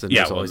 So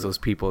there's always those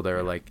people that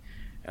are like,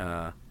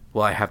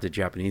 well, I have the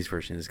Japanese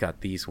version. It's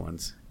got these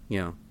ones. You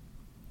know,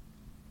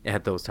 it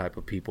had those type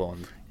of people,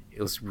 and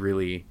it was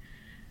really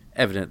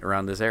evident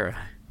around this era.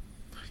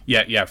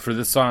 Yeah. For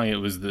this song, it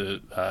was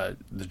the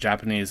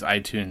Japanese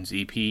iTunes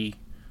EP,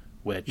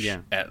 which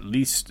at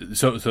least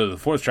so the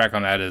fourth track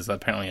on that is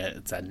apparently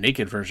it's a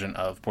naked version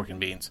of Pork and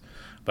Beans,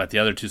 but the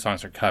other two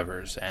songs are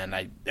covers, and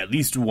at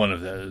least one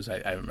of those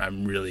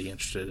I'm really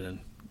interested in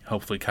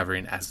hopefully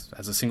covering as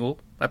a single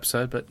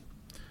episode, but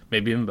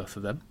maybe even both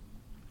of them.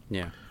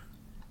 Yeah.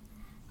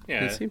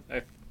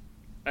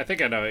 I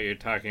think I know what you're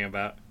talking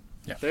about.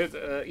 Yeah. There's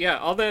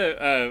all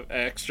the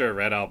extra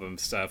Red Album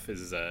stuff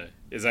is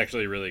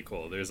actually really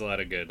cool. There's a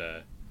lot of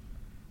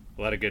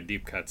good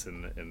deep cuts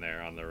in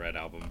there on the Red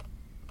Album.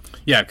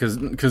 Yeah,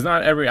 because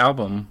not every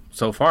album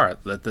so far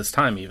at this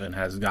time even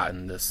has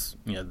gotten this,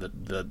 you know,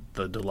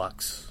 the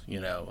deluxe, you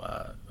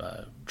know,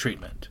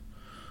 treatment.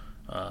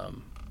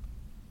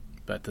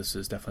 But this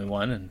is definitely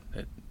one, and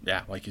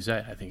like you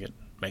say, I think it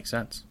makes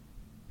sense.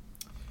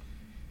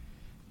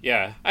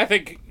 Yeah, I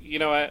think, you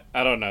know what?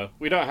 I don't know.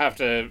 We don't have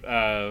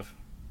to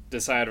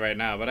decide right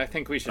now, but I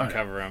think we should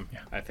cover them. Yeah.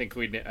 I think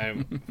we're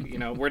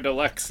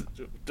deluxe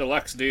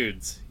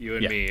dudes, you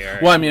and me.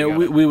 Eric. Well, I mean,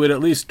 we would at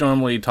least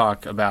normally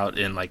talk about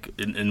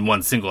in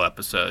one single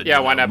episode. Yeah,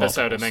 one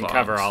episode and then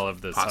cover all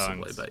of the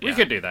songs. But we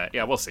could do that.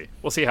 Yeah, we'll see.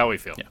 We'll see how we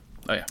feel. Yeah.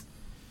 Oh, yeah.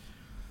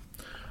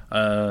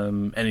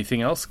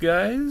 Anything else,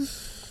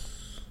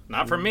 guys?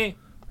 Not for me.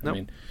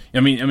 Nope. I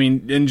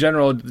mean, in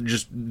general,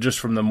 just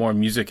from the more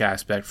music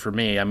aspect for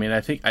me, I mean,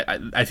 I think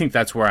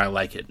that's where I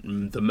like it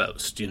the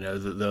most. You know,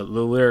 the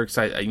lyrics.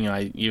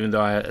 Even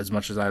though as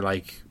much as I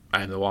like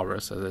I Am the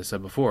Walrus, as I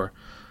said before,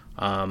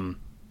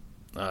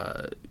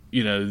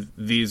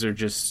 these are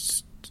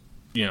just,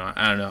 I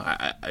don't know.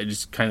 I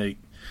just kind of,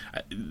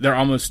 they're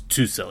almost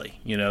too silly.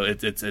 You know,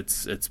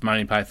 it's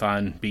Monty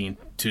Python being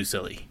too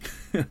silly.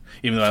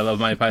 Even though I love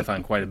Monty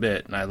Python quite a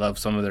bit, and I love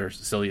some of their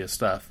silliest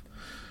stuff.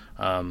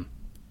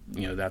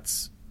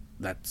 That's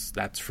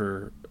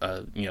for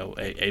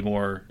a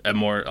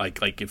more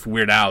like if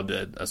Weird Al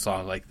did a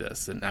song like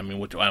this, and I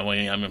mean,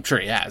 I'm sure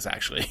he has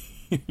actually.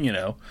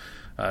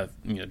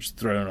 Just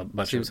throwing a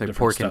bunch Seems of like different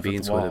Pork stuff and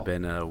Beans at the would wall. have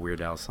been a Weird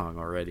Al song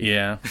already.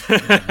 Yeah,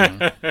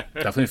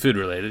 definitely food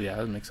related. Yeah,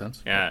 that makes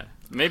sense. Yeah,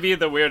 maybe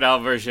the Weird Al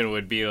version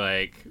would be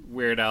like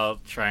Weird Al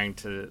trying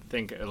to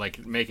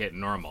make it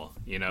normal.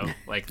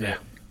 Like Yeah.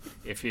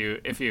 If you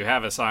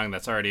have a song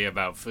that's already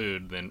about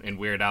food, then and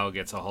Weird Al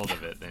gets a hold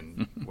of it,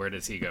 then where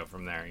does he go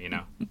from there?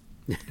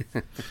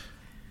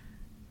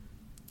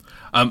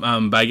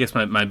 But I guess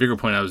my bigger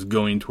point I was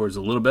going towards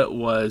a little bit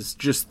was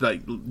just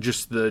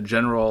the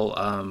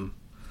general,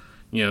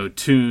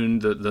 tune,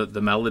 the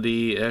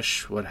melody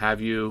ish, what have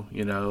you.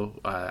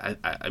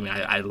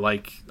 I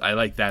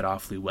like that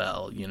awfully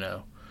well.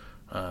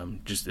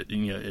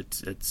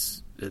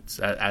 It's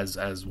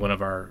as one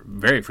of our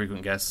very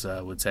frequent guests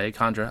would say,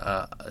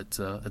 Condra, it's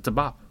a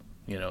bop.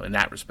 In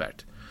that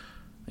respect.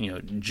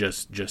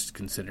 Just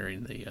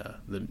considering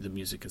the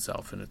music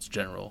itself and its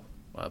general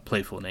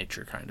playful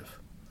nature, kind of.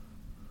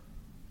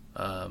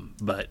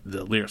 But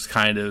the lyrics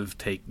kind of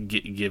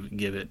give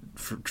it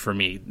for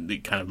me.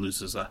 It kind of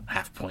loses a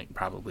half point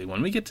probably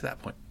when we get to that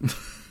point.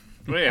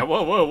 Wait,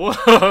 whoa!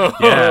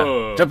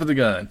 Yeah, jumping the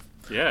gun.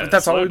 Yeah, but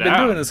that's all slow we've been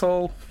down. doing this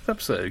whole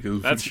episode.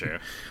 That's true.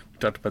 We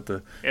talked about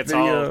the It's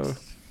video all-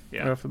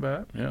 right off the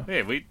bat. Yeah.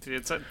 Hey,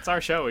 it's our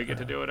show. We get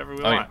to do whatever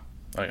we Oh want.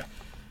 yeah.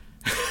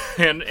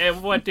 And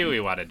what do we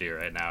want to do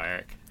right now,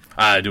 Eric?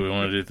 Do we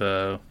want to do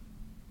the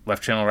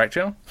left channel, right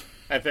channel?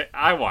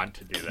 I want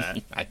to do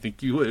that. I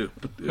think you will.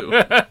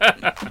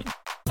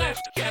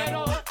 Left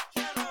channel,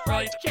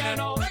 right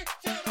channel,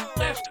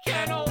 left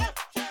channel,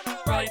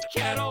 right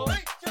channel,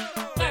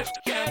 left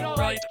channel,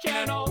 right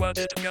channel. What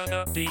it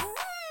gonna be?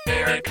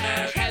 Eric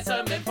Nash has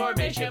some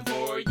information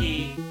for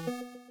ye.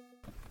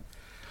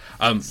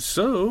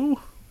 So,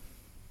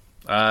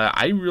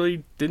 I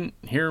really didn't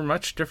hear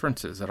much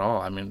differences at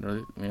all. I mean,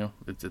 really,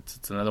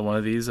 it's another one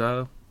of these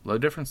low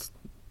difference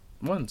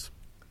ones.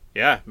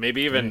 Yeah,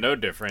 maybe even no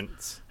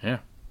difference. Yeah.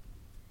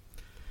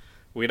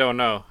 We don't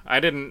know. I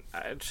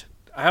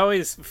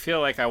always feel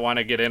like I want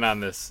to get in on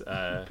this,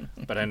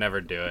 but I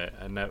never do it.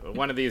 And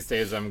one of these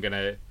days I'm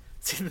gonna.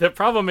 See, the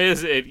problem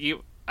is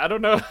I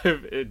don't know.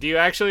 Do you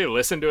actually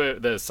listen to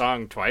the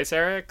song twice,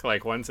 Eric?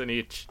 Like once in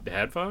each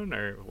headphone,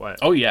 or what?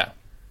 Oh yeah.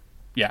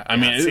 Yeah, I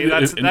mean, see,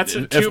 that's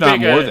if too not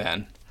big more a-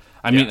 than.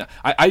 I mean,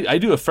 I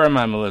do a fair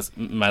amount of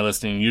my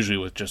listening usually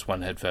with just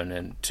one headphone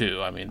in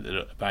too. I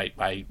mean,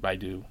 I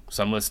do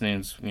some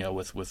listenings,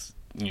 with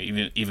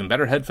even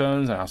better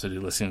headphones. I also do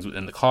listenings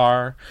in the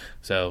car.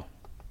 So,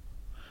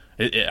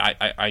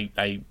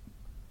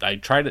 I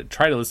try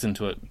to listen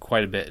to it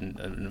quite a bit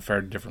in a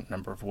fair different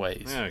number of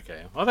ways.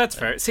 Okay, well that's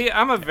fair. See,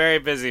 I'm a very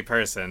busy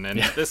person, and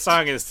this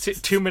song is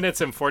 2 minutes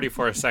and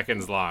 44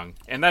 seconds long,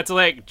 and that's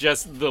like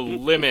just the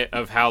limit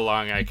of how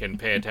long I can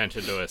pay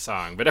attention to a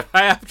song. But if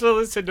I have to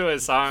listen to a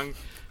song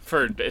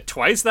for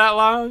twice that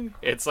long,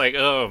 it's like,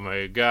 oh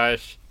my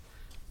gosh,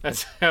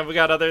 I've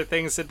got other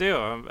things to do.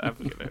 I've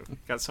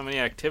got so many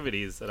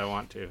activities that I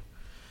want to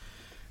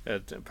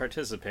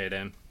participate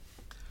in.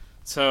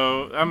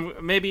 So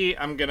maybe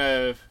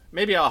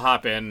I'll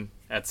hop in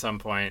at some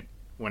point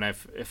when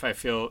if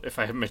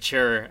I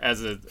mature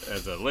as a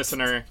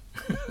listener,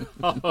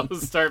 I'll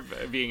start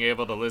being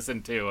able to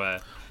listen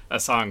to a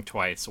song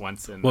twice,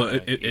 once in.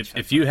 Well,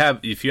 if you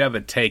have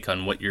a take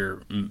on what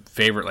your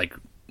favorite, like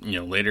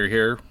later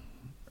here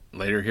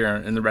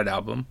in the Red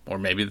album, or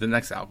maybe the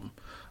next album,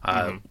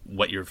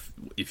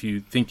 if you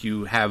think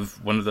you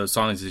have one of those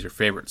songs as your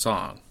favorite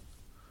song.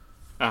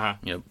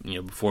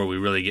 Before we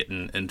really get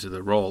into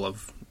the role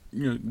of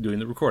doing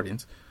the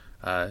recordings,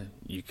 that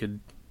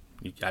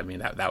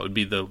would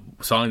be the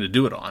song to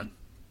do it on.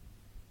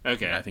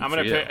 Okay, I think I'm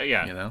gonna for you, pick.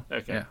 Yeah.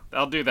 Okay, yeah.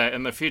 I'll do that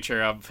in the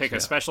future. I'll pick a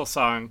special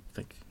song.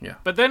 Yeah.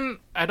 But then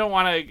I don't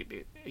want to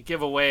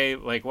give away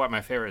like what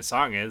my favorite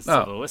song is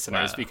to the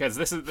listeners, because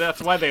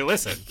that's why they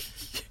listen.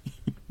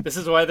 This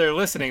is why they're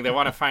listening. They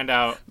want to find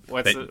out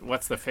what's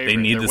the favorite.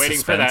 They need They're the waiting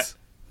suspense. for that.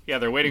 Yeah,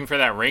 they're waiting for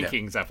that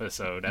rankings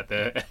episode at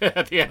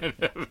the end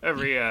of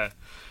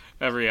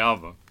every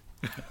album.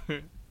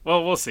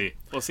 Well, we'll see.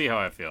 We'll see how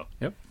I feel.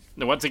 Yep.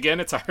 Now, once again,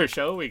 it's our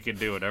show. We can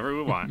do whatever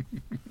we want.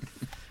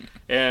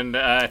 And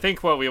I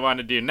think what we want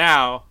to do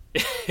now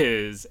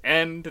is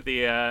end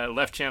the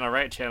left channel,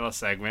 right channel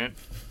segment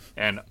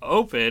and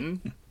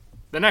open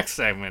the next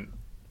segment.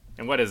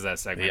 And what is that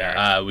segment?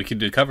 Yeah, Eric? we could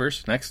do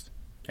covers next.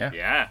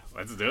 Yeah,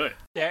 let's do it.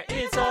 There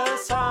is a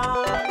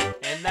song,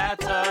 and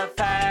that's a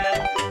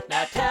fact.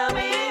 Now tell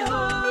me who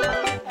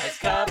has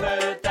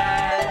covered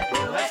that?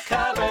 Who has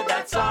covered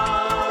that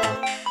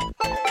song?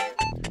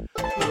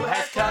 Who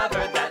has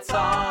covered that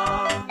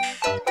song?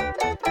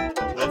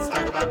 Let's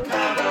talk about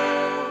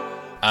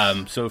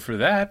cover. So for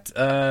that,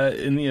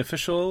 in the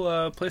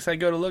official place I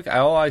go to look,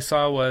 all I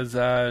saw was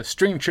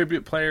string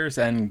tribute players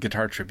and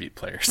guitar tribute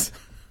players.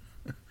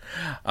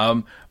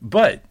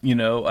 But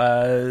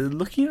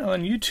looking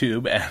on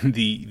YouTube and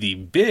the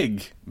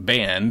big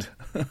band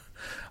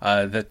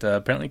that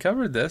apparently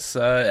covered this,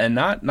 and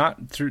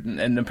not through,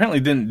 and apparently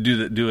didn't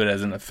do it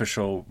as an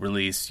official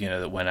release,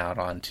 that went out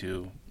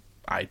onto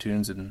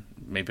iTunes and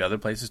maybe other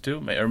places too,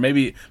 or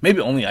maybe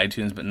only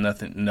iTunes, but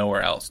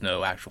nowhere else,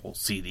 no actual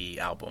CD,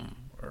 album,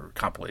 or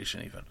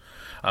compilation even.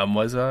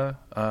 Was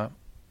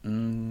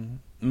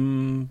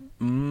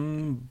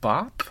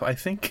Bop, I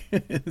think.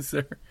 Is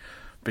there?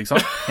 Big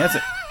song?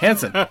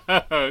 Hanson.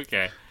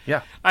 Okay.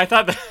 Yeah. I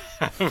thought that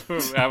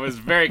I was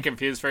very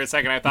confused for a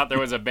second. I thought there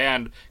was a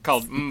band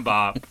called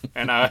Mbop,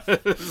 and I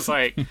was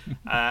like,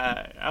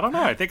 I don't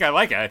know. I think I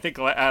like it. I think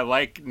I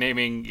like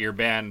naming your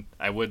band.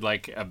 I would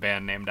like a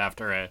band named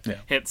after a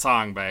hit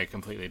song by a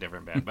completely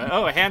different band.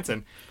 But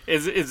Hanson,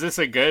 is this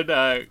a good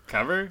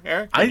cover,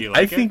 Eric? Do you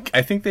like it?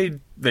 I think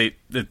they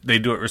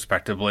do it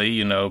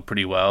respectably.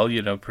 Pretty well.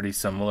 Pretty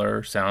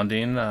similar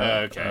sounding.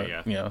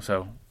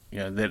 So.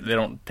 They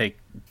don't take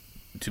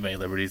too many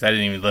liberties. I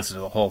didn't even listen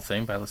to the whole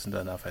thing, but I listened to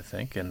enough, I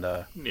think. And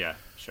yeah,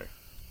 sure.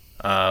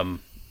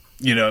 But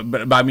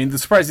I mean, the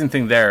surprising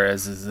thing there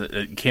is that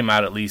it came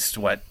out at least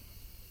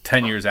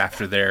 10 years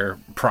after their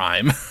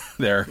prime,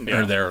 their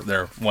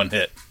one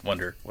hit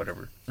wonder,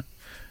 whatever.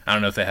 I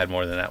don't know if they had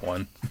more than that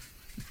one.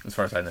 As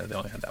far as I know, they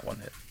only had that one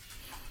hit.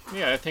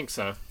 Yeah, I think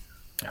so.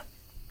 Yeah.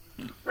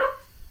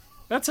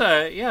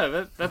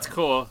 That's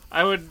cool.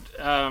 I would.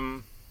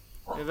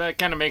 That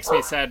kind of makes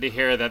me sad to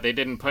hear that they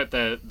didn't put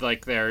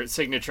their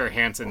signature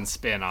Hanson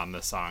spin on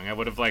the song. I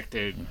would have liked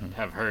to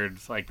have heard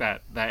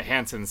that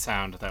Hanson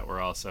sound that we're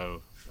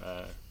also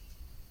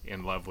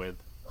in love with.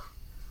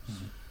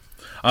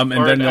 And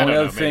then the only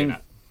other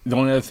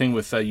thing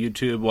with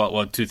YouTube,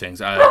 well, two things.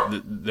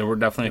 There were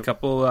definitely a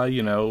couple, of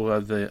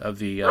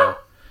the.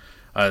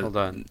 Hold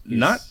on.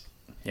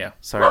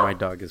 Sorry, my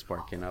dog is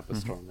barking up a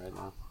storm right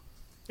now.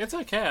 It's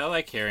okay. I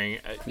like hearing.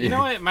 You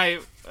know what?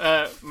 My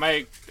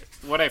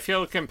what I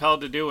feel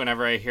compelled to do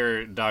whenever I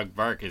hear dog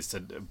bark is to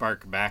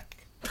bark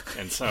back,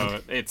 and so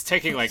it's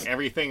taking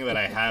everything that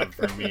I have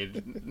for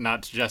me,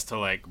 not just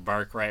to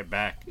bark right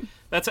back.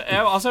 That's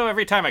also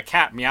every time a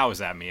cat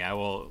meows at me, I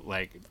will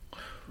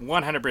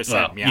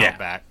 100% meow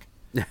back.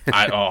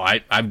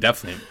 I'm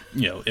definitely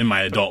in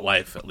my adult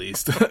life at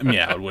least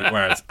meowed.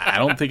 Whereas I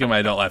don't think in my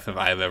adult life have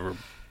I ever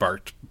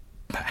barked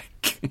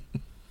back.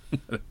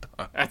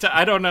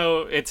 I don't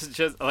know. It's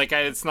just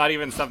it's not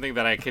even something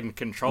that I can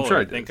control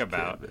or think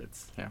about.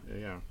 I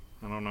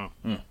don't know.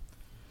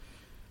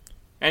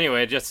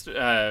 Anyway, just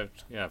for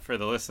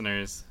the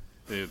listeners,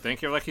 dude,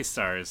 thank your lucky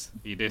stars.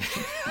 You did.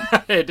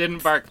 It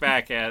didn't bark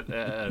back at.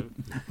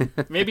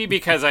 Maybe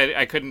because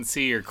I couldn't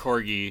see your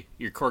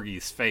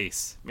corgi's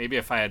face. Maybe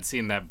if I had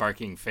seen that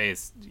barking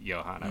face,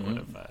 Johan, I would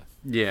have.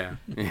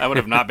 I would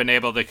have not been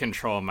able to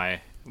control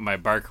my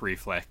bark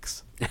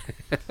reflex.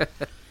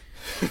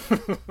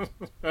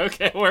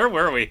 Okay, where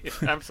were we?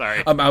 I'm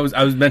sorry. I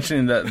was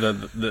mentioning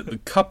the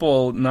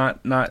couple, not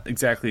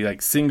exactly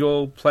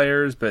single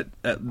players, but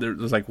there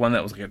was one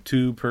that was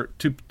two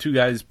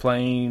guys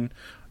playing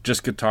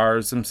just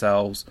guitars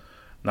themselves,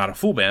 not a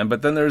full band.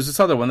 But then there's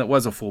this other one that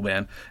was a full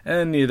band,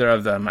 and neither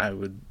of them I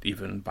would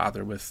even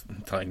bother with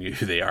telling you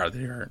who they are.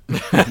 They're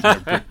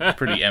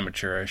pretty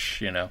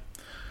amateurish,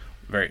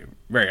 very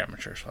very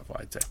amateurish level,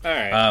 I'd say. All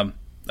right.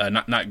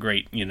 Not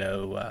great,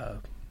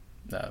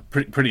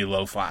 pretty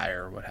lo-fi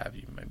or what have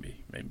you,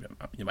 maybe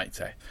you might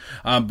say.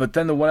 But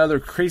then the one other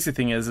crazy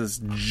thing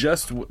is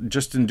just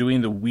in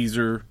doing the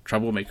Weezer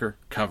Troublemaker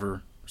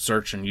cover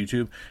search on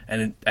YouTube,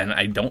 and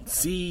I don't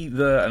see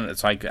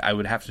so I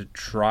would have to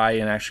try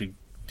and actually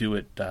do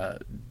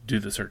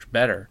the search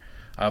better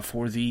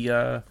for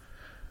the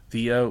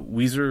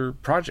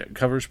Weezer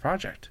covers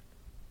project.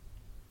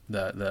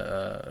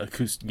 The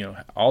acoustic,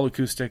 all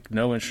acoustic,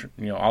 no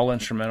all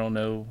instrumental,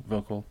 no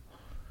vocal.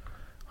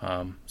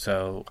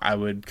 So I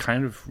would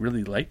kind of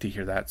really like to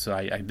hear that. So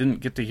I didn't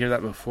get to hear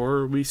that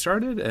before we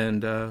started,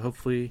 and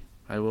hopefully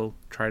I will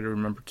try to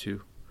remember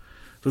to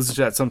listen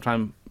to that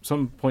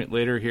some point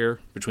later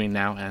here between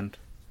now and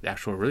the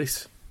actual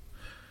release.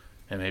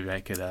 And maybe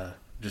I could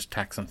just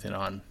tack something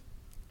on.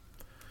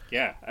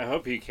 Yeah, I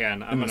hope you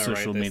can. I'm going to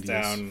write this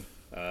down.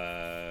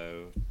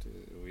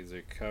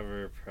 Weezer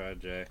cover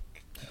project.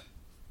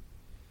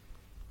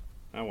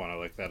 I want to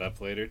look that up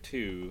later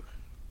too.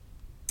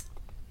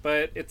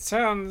 But it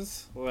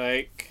sounds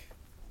like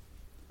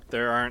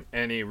there aren't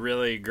any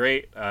really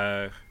great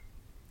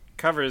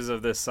covers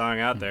of this song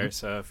out there.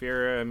 So if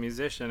you're a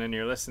musician and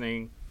you're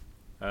listening,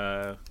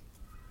 get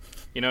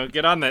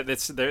on that.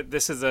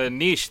 This is a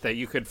niche that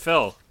you could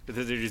fill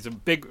There's a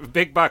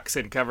big bucks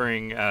in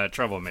covering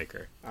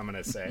Troublemaker, I'm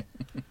gonna say.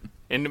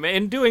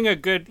 And doing a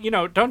good,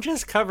 don't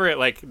just cover it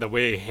like the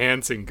way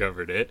Hansen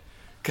covered it.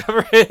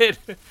 Cover it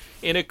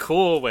in a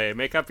cool way.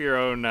 Make up your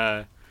own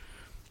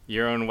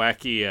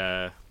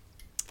wacky,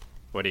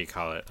 what do you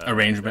call it?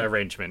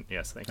 Arrangement.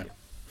 Yes, thank you.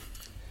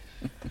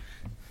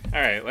 All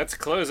right, let's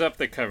close up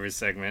the cover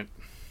segment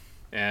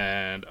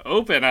and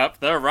open up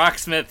the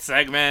Rocksmith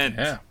segment.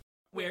 Yeah.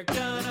 We're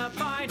gonna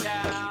find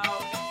out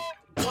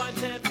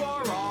once and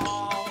for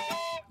all.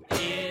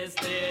 Is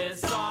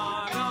this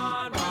song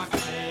on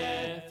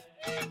Rocksmith?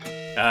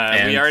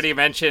 We already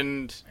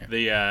mentioned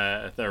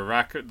the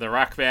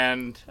rock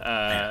band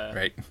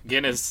right.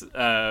 Guinness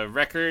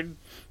record,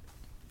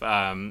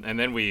 and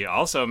then we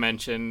also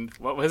mentioned,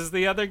 what was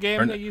the other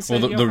game that you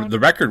said? Well, the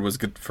record was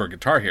good for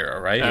Guitar Hero,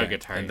 right? Oh,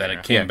 Guitar Hero. And then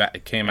it came back.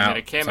 It came out. And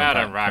it came out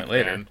on Rock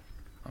later.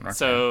 Band.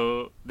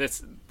 So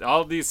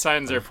all these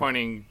signs are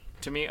pointing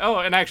to me. Oh,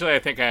 and actually, I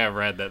think I have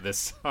read that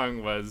this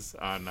song was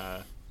on.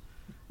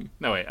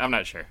 No, wait, I'm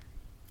not sure.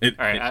 All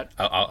right,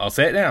 I'll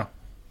say it now.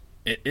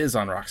 It is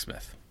on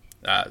Rocksmith,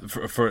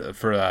 for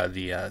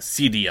the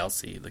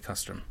CDLC, the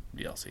custom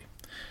DLC.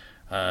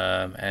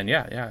 And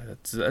yeah,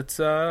 it's.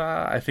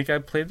 I think I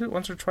played it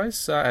once or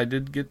twice. I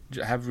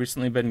have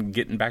recently been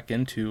getting back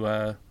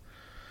into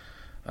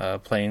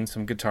playing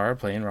some guitar,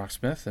 playing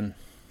Rocksmith, and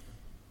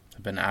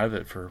I've been out of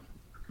it for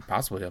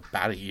possibly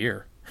about a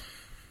year.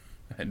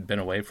 I'd been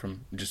away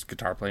from just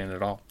guitar playing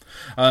at all.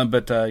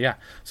 Yeah.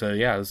 So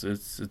yeah,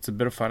 it's a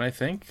bit of fun, I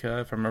think,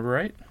 if I remember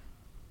right.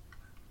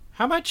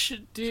 How much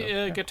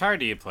guitar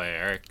do you play,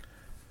 Eric?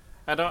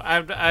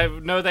 I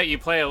know that you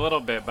play a little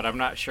bit, but I'm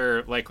not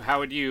sure. Like, how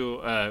would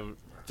you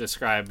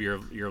describe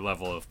your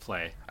level of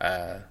play?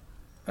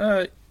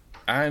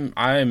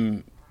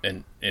 I'm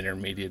an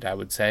intermediate, I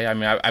would say. I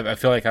mean, I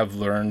feel like I've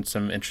learned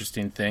some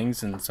interesting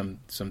things and some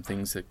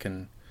things that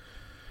can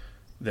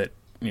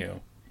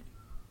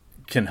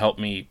help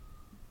me,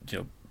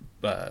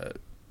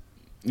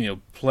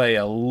 play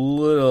a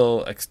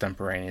little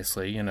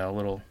extemporaneously, a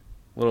little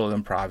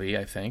improv-y,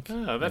 I think.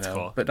 Oh, that's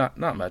cool. But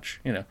not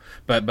much,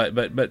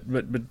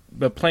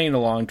 But playing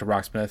along to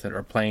Rocksmith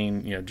or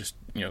playing,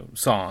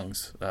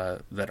 songs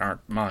that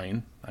aren't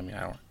mine. I mean,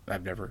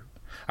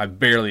 I've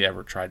barely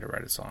ever tried to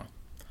write a song.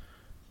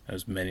 That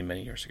was many,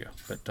 many years ago.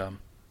 But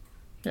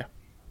yeah.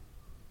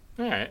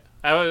 All right.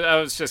 I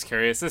was just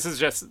curious. This is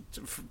just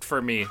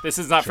for me. This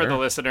is not for the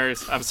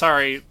listeners. I'm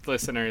sorry,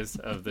 listeners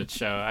of the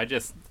show. I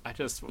just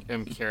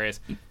am curious.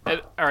 All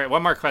right,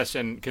 one more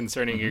question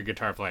concerning your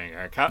guitar playing,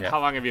 Eric. How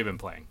long have you been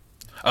playing?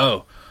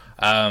 Oh,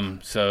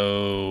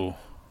 so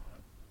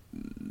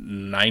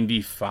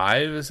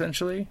 95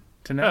 essentially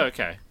to now. Oh,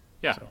 okay.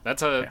 Yeah, so,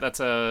 that's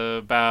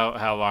about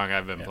how long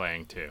I've been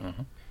playing too.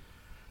 Mm-hmm.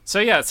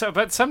 So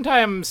but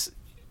sometimes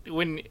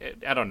when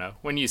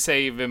you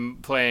say you've been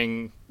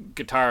playing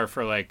guitar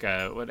for like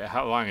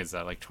how long is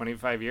that, like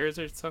 25 years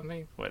or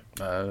something? What?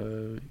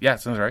 Yeah,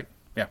 sounds right.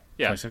 Yeah.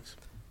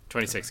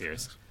 26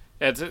 years.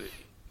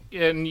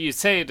 And you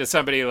say to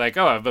somebody like,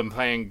 oh, I've been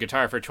playing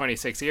guitar for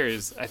 26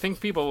 years, I think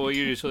people will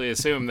usually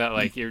assume that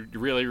like you're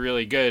really,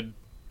 really good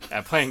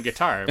at playing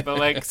guitar. But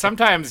like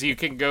sometimes you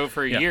can go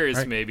for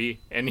years maybe,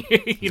 and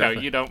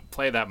you don't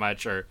play that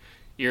much, or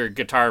your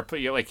guitar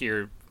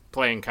your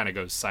playing kind of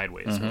goes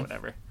sideways or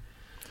whatever.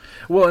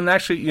 Well, and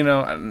actually,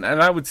 and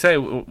I would say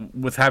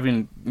with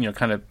having,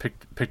 kind of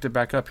picked it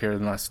back up here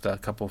in the last a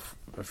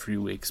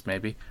few weeks,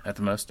 maybe at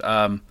the most,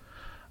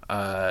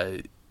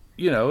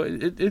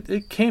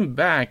 it came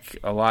back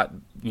a lot,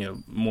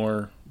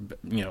 more,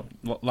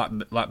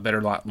 lot better,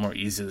 a lot more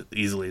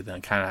easily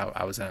than kind of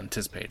I was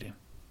anticipating.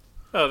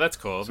 Oh, that's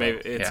cool. So, maybe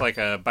it's like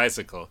a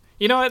bicycle.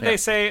 You know what they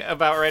say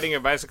about riding a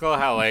bicycle?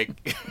 How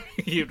like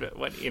you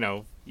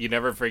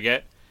never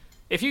forget.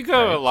 If you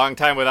go a long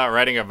time without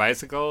riding a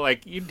bicycle,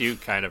 like you do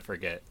kind of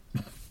forget.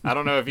 I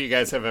don't know if you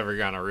guys have ever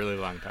gone a really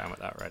long time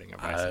without riding a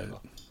bicycle.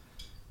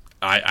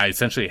 I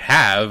essentially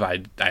have.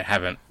 I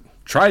haven't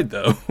tried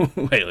though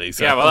lately.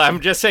 So. Yeah, well, I'm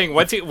just saying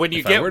when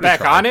you get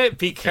back on it,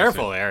 be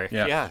careful, Eric.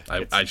 Yeah,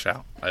 I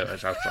shall. I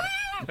shall try.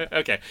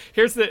 Okay,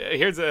 here's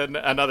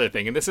another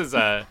thing, and this is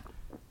a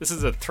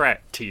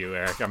threat to you,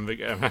 Eric. I'm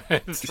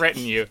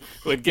threatening you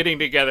with getting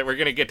together. We're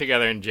gonna get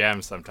together and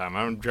jam sometime.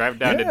 I'm gonna drive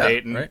down to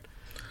Dayton. Right.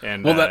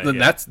 And,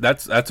 that's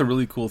a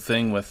really cool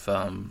thing with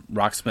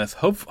Rocksmith.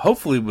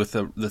 Hopefully with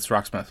this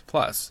Rocksmith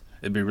Plus,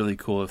 it'd be really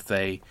cool if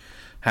they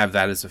have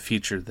that as a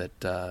feature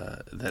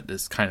that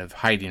is kind of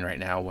hiding right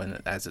now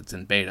as it's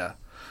in beta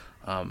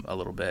a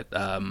little bit.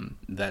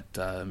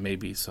 That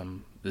maybe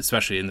some,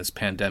 especially in this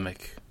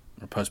pandemic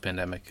or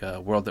post-pandemic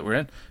world that we're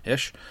in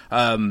ish,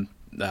 some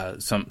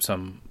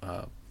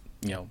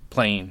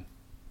playing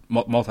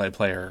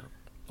multiplayer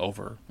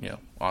over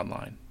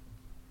online.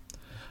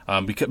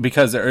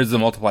 Because there is a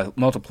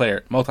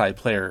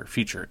multiplayer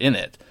feature in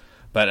it,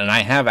 and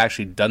I have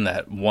actually done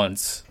that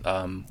once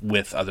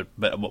with other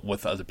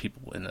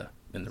people in the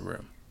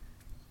room.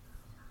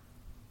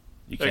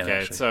 You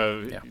can't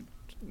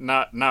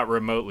not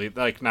remotely,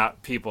 like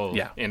not people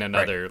in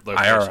another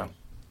location.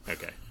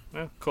 Okay,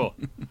 well, cool.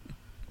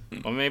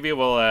 Well, maybe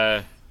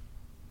we'll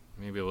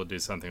do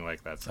something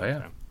like that sometime. Oh,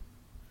 yeah.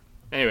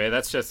 Anyway,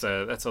 that's just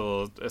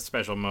a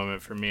special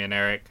moment for me and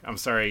Eric. I'm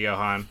sorry,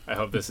 Johan. I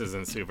hope this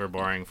isn't super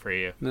boring for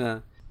you. Nah.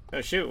 Oh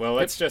shoot! Well,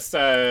 let's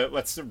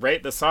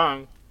rate the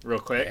song real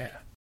quick. Yeah.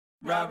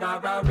 Rah, rah,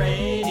 rah,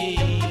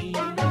 rating.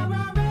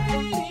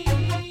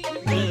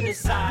 We'll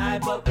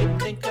decide what we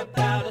think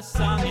about a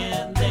song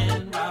and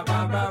then rah,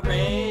 rah, rah,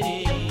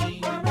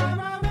 rating.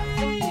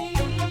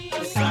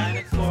 Assign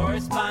a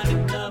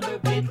corresponding number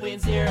between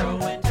 0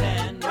 and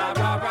 10. Rah,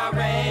 rah, rah,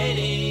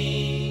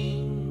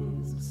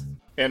 ratings.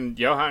 And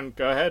Johan,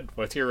 go ahead.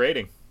 What's your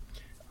rating?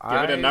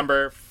 Give it a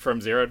number from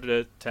 0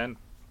 to 10.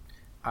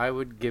 I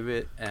would give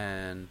it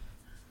a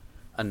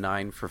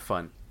 9 for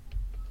fun.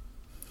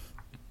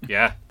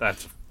 Yeah,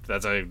 that's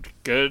a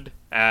good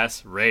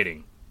ass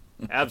rating.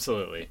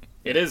 Absolutely,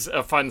 it is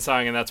a fun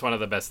song, and that's one of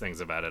the best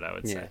things about it, I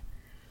would say.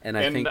 And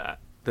I think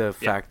the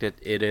fact that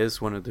it is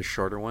one of the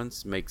shorter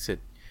ones makes it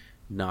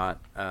not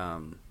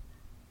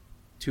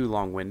too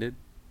long-winded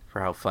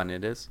for how fun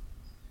it is.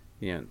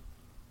 You know,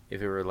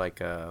 if it were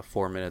like a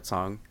 4-minute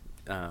song,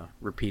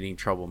 repeating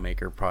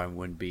Troublemaker probably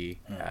wouldn't be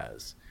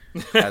as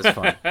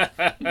fun.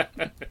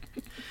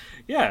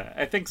 Yeah,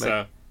 I think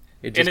so.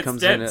 It just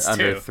comes in at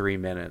under too. 3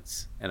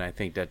 minutes, and I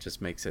think that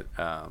just makes it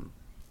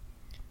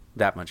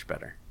that much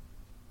better.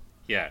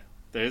 Yeah,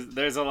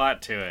 there's a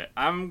lot to it.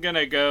 I'm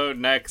gonna go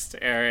next,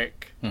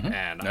 Eric,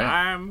 and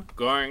I'm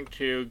going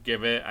to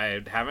give it.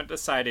 I haven't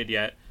decided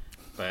yet,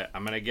 but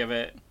I'm gonna give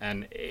it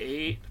an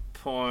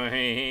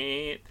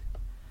 8.7.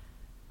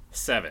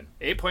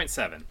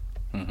 8.7.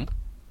 Mm-hmm.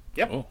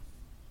 Yep. Cool.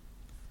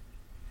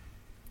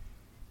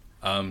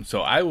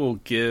 So I will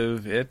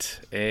give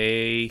it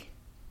a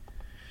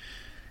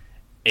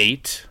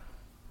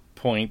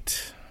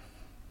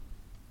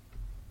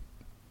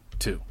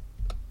 8.2.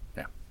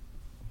 Yeah.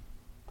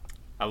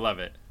 I love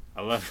it.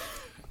 I love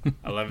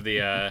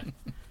the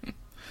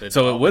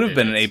So it would have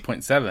been an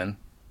 8.7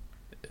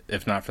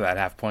 if not for that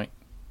half point.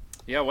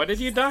 Yeah, what did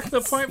you dock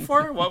the point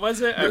for? What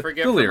was it? I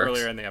forget the from lyrics.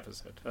 earlier in the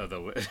episode.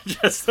 Oh,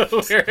 just the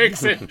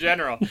lyrics in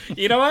general.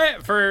 You know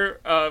what?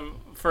 For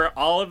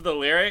all of the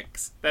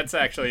lyrics, that's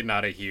actually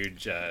not a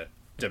huge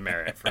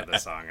demerit for the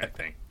song, I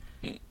think.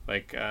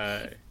 Like,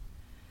 yeah.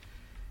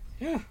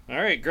 All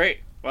right,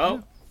 great.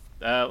 Well,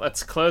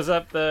 let's close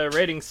up the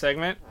rating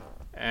segment,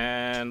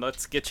 and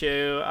let's get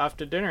you off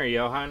to dinner.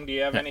 Johan, do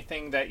you have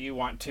anything that you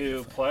want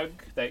to plug?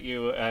 That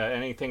you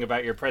anything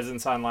about your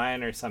presence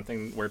online or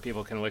something where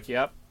people can look you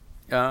up?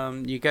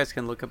 You guys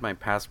can look at my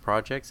past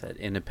projects at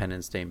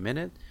Independence Day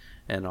Minute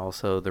and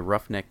also the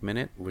Roughneck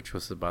Minute, which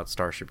was about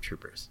Starship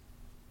Troopers.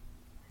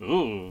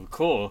 Ooh,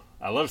 cool.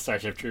 I love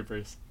Starship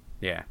Troopers.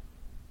 Yeah.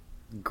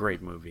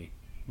 Great movie.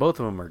 Both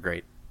of them are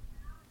great.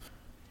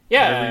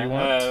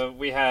 Yeah,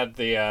 we had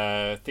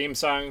the theme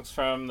songs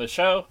from the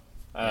show,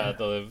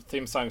 the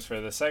theme songs for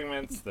the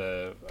segments,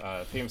 the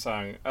theme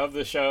song of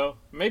the show.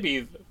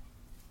 Maybe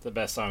the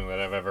best song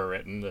that I've ever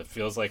written, the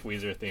Feels Like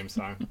Weezer theme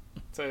song.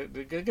 It's a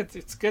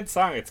good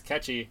song. It's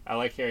catchy. I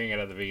like hearing it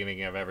at the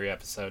beginning of every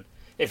episode.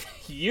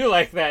 If you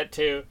like that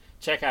too,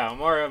 check out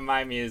more of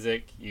my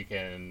music. You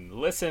can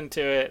listen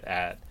to it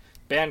at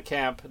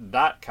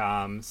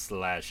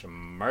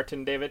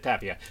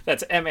bandcamp.com/MartinDavidTapia.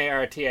 That's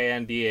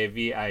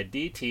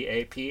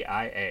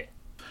MartinDavidTapia.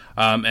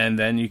 And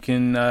then you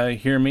can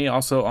hear me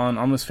also on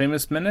Almost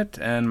Famous Minute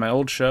and my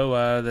old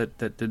show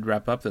that did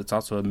wrap up. That's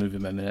also a Movie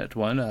by Minute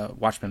one,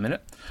 Watch My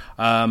Minute.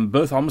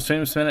 Both Almost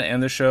Famous Minute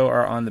and this show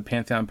are on the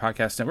Pantheon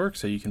Podcast Network,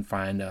 so you can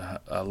find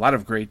a lot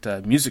of great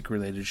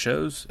music-related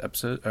shows,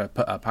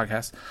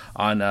 podcasts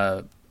on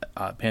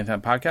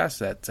Pantheon Podcast.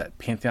 That's at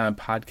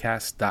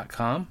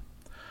pantheonpodcast.com.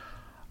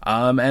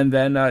 And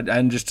then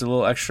and just a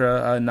little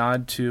extra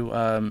nod to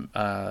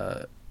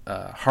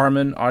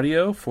Harman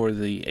Audio for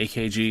the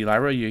AKG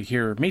Lyra you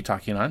hear me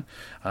talking on.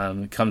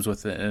 It comes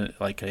with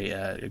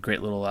a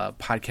great little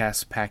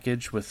podcast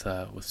package with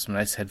some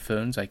nice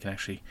headphones. I can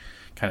actually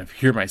kind of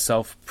hear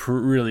myself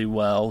really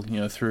well,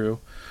 through,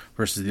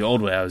 versus the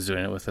old way I was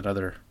doing it with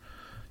another,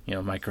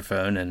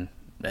 microphone and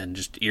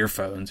just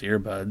earbuds,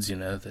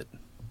 that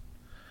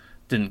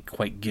didn't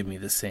quite give me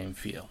the same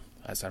feel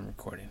as I'm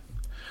recording.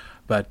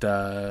 But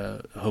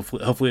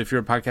hopefully, if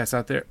you're a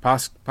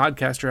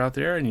podcaster out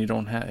there, and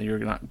you're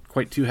not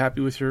quite too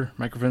happy with your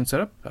microphone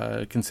setup,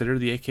 consider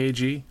the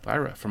AKG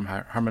Lyra from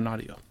Harman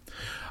Audio.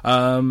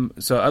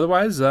 So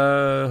otherwise,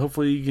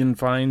 hopefully you can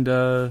find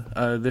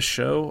this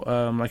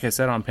show, like I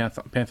said, on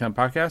Pantheon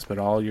Podcast. But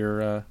all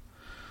your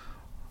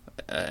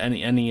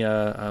any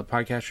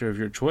podcaster of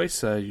your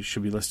choice, you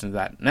should be listening to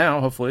that now.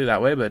 Hopefully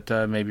that way, but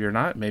maybe you're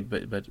not.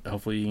 But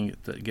hopefully you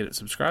can get it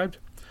subscribed.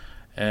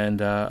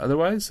 And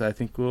otherwise, I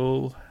think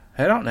we'll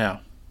head out now.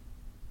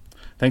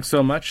 Thanks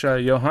so much,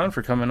 Johan,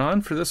 for coming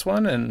on for this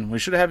one. And we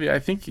should have you. I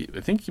think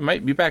you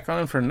might be back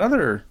on for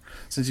another.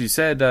 Since you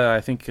said, I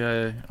think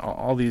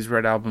all these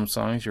Red Album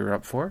songs you're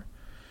up for.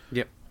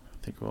 Yep. I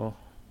think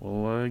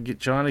we'll get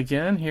John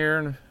again here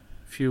in a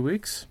few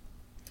weeks.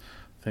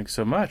 Thanks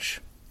so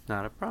much.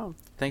 Not a problem.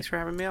 Thanks for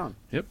having me on.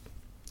 Yep.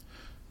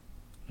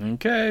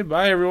 Okay.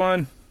 Bye,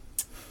 everyone.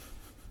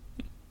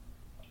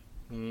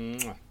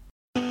 Mwah.